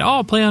you said,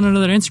 I'll play on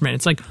another instrument.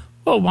 It's like,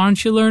 well, why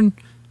don't you learn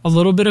a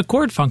little bit of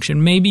chord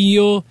function? Maybe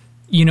you'll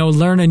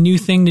learn a new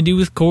thing to do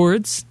with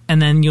chords,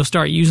 and then you'll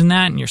start using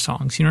that in your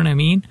songs. You know what I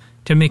mean?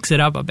 To mix it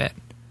up a bit.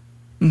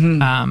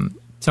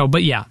 Mm-hmm.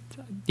 But yeah.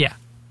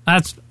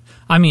 That's.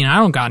 I mean, I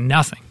don't got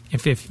nothing.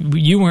 If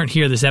you weren't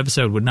here, this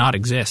episode would not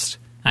exist.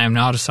 I am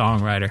not a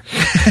songwriter.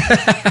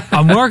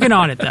 I'm working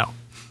on it though.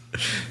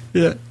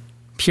 Yeah.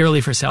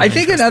 Purely for self. I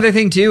think another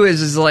thing too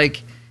is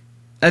like,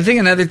 I think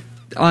another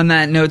on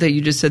that note that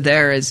you just said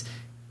there is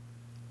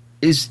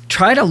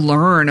try to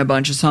learn a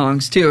bunch of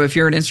songs too. If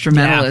you're an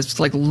instrumentalist,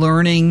 like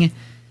learning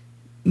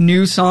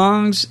new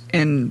songs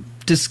and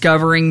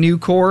discovering new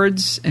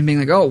chords and being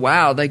like, oh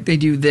wow, like they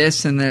do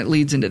this and then it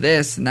leads into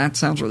this and that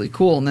sounds really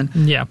cool. And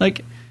then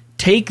like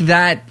take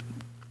that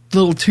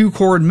little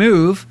 2-chord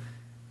move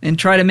and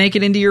try to make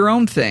it into your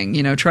own thing.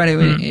 Try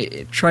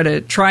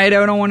to try it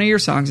out on one of your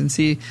songs and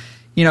see.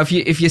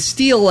 If you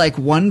steal like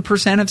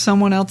 1% of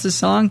someone else's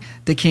song,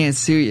 they can't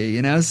sue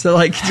you. So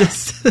like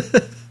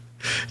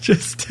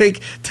just take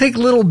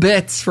little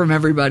bits from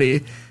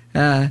everybody,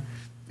 and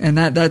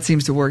that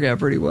seems to work out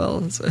pretty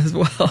well as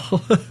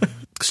well.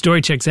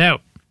 Story checks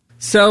out.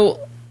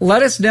 So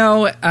let us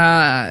know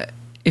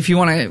if you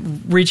want to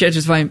reach out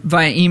just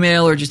via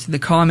email or just in the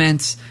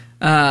comments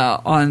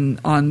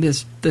on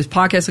this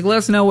podcast. Like, let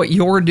us know what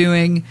you're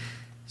doing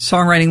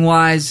songwriting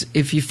wise.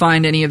 If you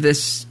find any of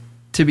this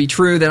to be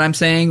true that I'm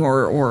saying,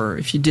 or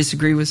if you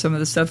disagree with some of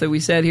the stuff that we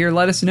said here,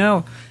 let us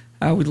know.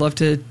 We'd love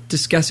to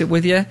discuss it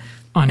with you.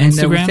 On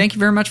Instagram? Thank you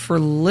very much for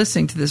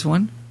listening to this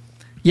one.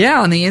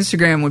 Yeah, on the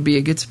Instagram would be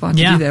a good spot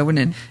to do that,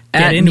 wouldn't it?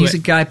 At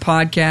Music Guy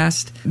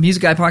Podcast.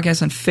 Music Guy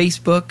Podcast on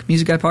Facebook.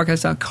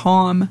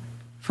 MusicGuyPodcast.com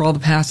for all the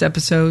past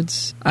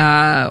episodes.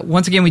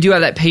 Once again, we do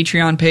have that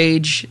Patreon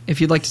page.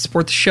 If you'd like to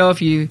support the show,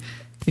 if you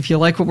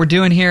like what we're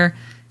doing here,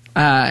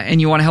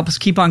 and you want to help us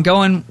keep on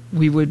going,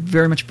 we would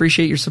very much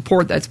appreciate your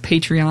support. That's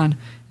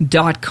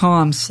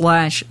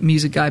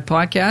patreon.com/Music Guy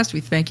Podcast. We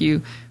thank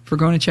you for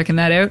going and checking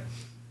that out.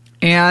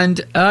 And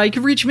you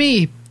can reach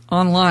me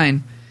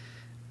online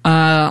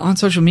on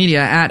social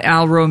media at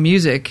Alro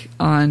Music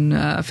on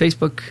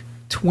Facebook,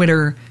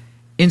 Twitter,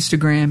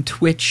 Instagram,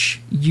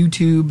 Twitch,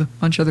 YouTube, a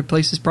bunch of other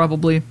places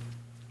probably.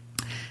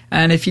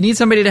 And if you need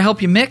somebody to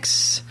help you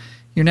mix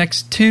your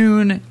next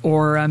tune,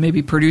 or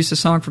maybe produce a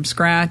song from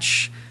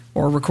scratch,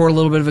 or record a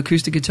little bit of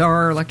acoustic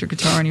guitar or electric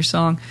guitar on your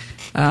song,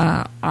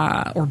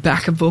 or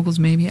backup vocals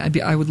maybe,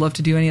 I would love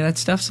to do any of that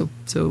stuff. So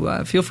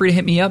feel free to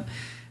hit me up.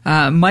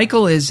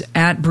 Michael is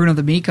at Bruno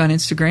the Meek on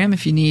Instagram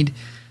if you need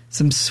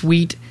some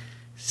sweet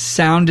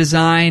sound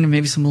design,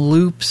 maybe some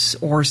loops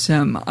or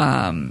some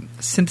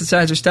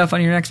synthesizer stuff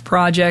on your next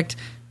project.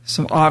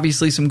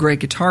 Obviously some great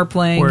guitar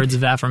playing, words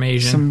of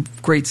affirmation, some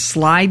great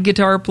slide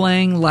guitar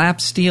playing,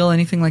 lap steel,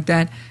 anything like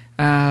that.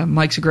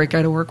 Mike's a great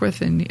guy to work with,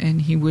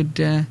 and he would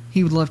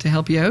love to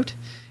help you out.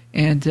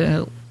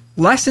 And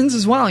lessons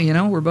as well. You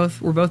know, we're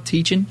both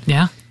teaching.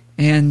 Yeah,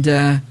 and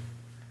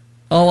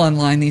all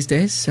online these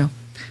days. So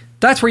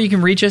that's where you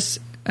can reach us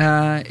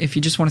if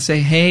you just want to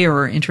say hey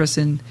or are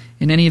interested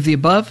in any of the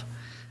above.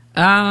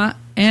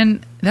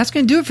 And that's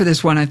going to do it for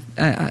this one.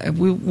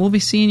 We'll be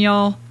seeing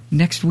y'all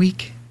next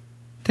week.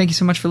 Thank you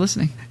so much for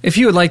listening. If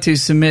you would like to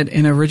submit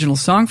an original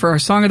song for our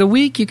Song of the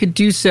Week, you could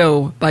do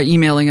so by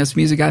emailing us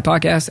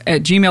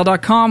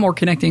musicguydpodcast@gmail.com or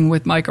connecting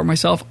with Mike or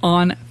myself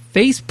on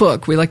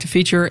Facebook. We like to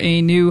feature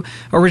a new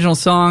original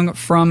song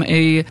from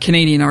a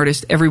Canadian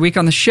artist every week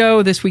on the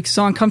show. This week's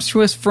song comes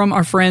to us from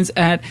our friends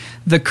at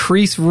The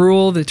Crease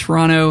Rule, the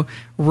Toronto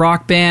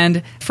rock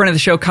band. Friend of the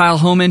show, Kyle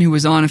Homan, who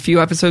was on a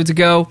few episodes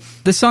ago.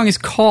 This song is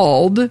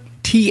called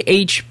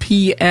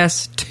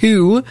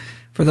THPS2.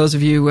 For those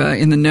of you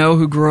in the know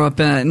who grew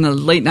up in the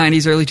late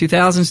 90s, early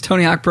 2000s,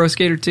 Tony Hawk Pro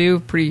Skater 2,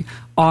 pretty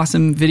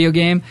awesome video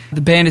game. The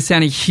band is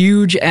sounding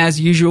huge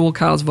as usual.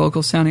 Kyle's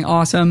vocals sounding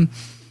awesome.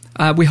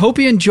 We hope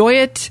you enjoy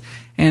it.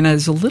 And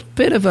there's a little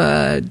bit of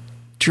a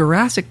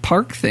Jurassic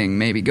Park thing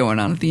maybe going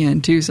on at the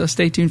end too, so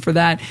stay tuned for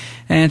that.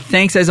 And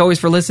thanks as always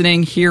for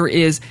listening. Here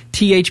is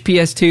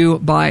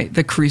THPS2 by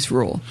The Crease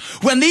Rule.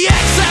 When the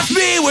ex left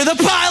me with a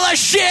pile of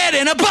shit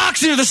in a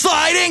box near the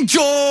sliding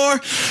door,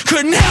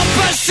 couldn't help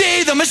but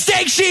see the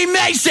mistake she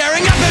made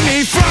staring up at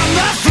me from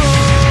the floor.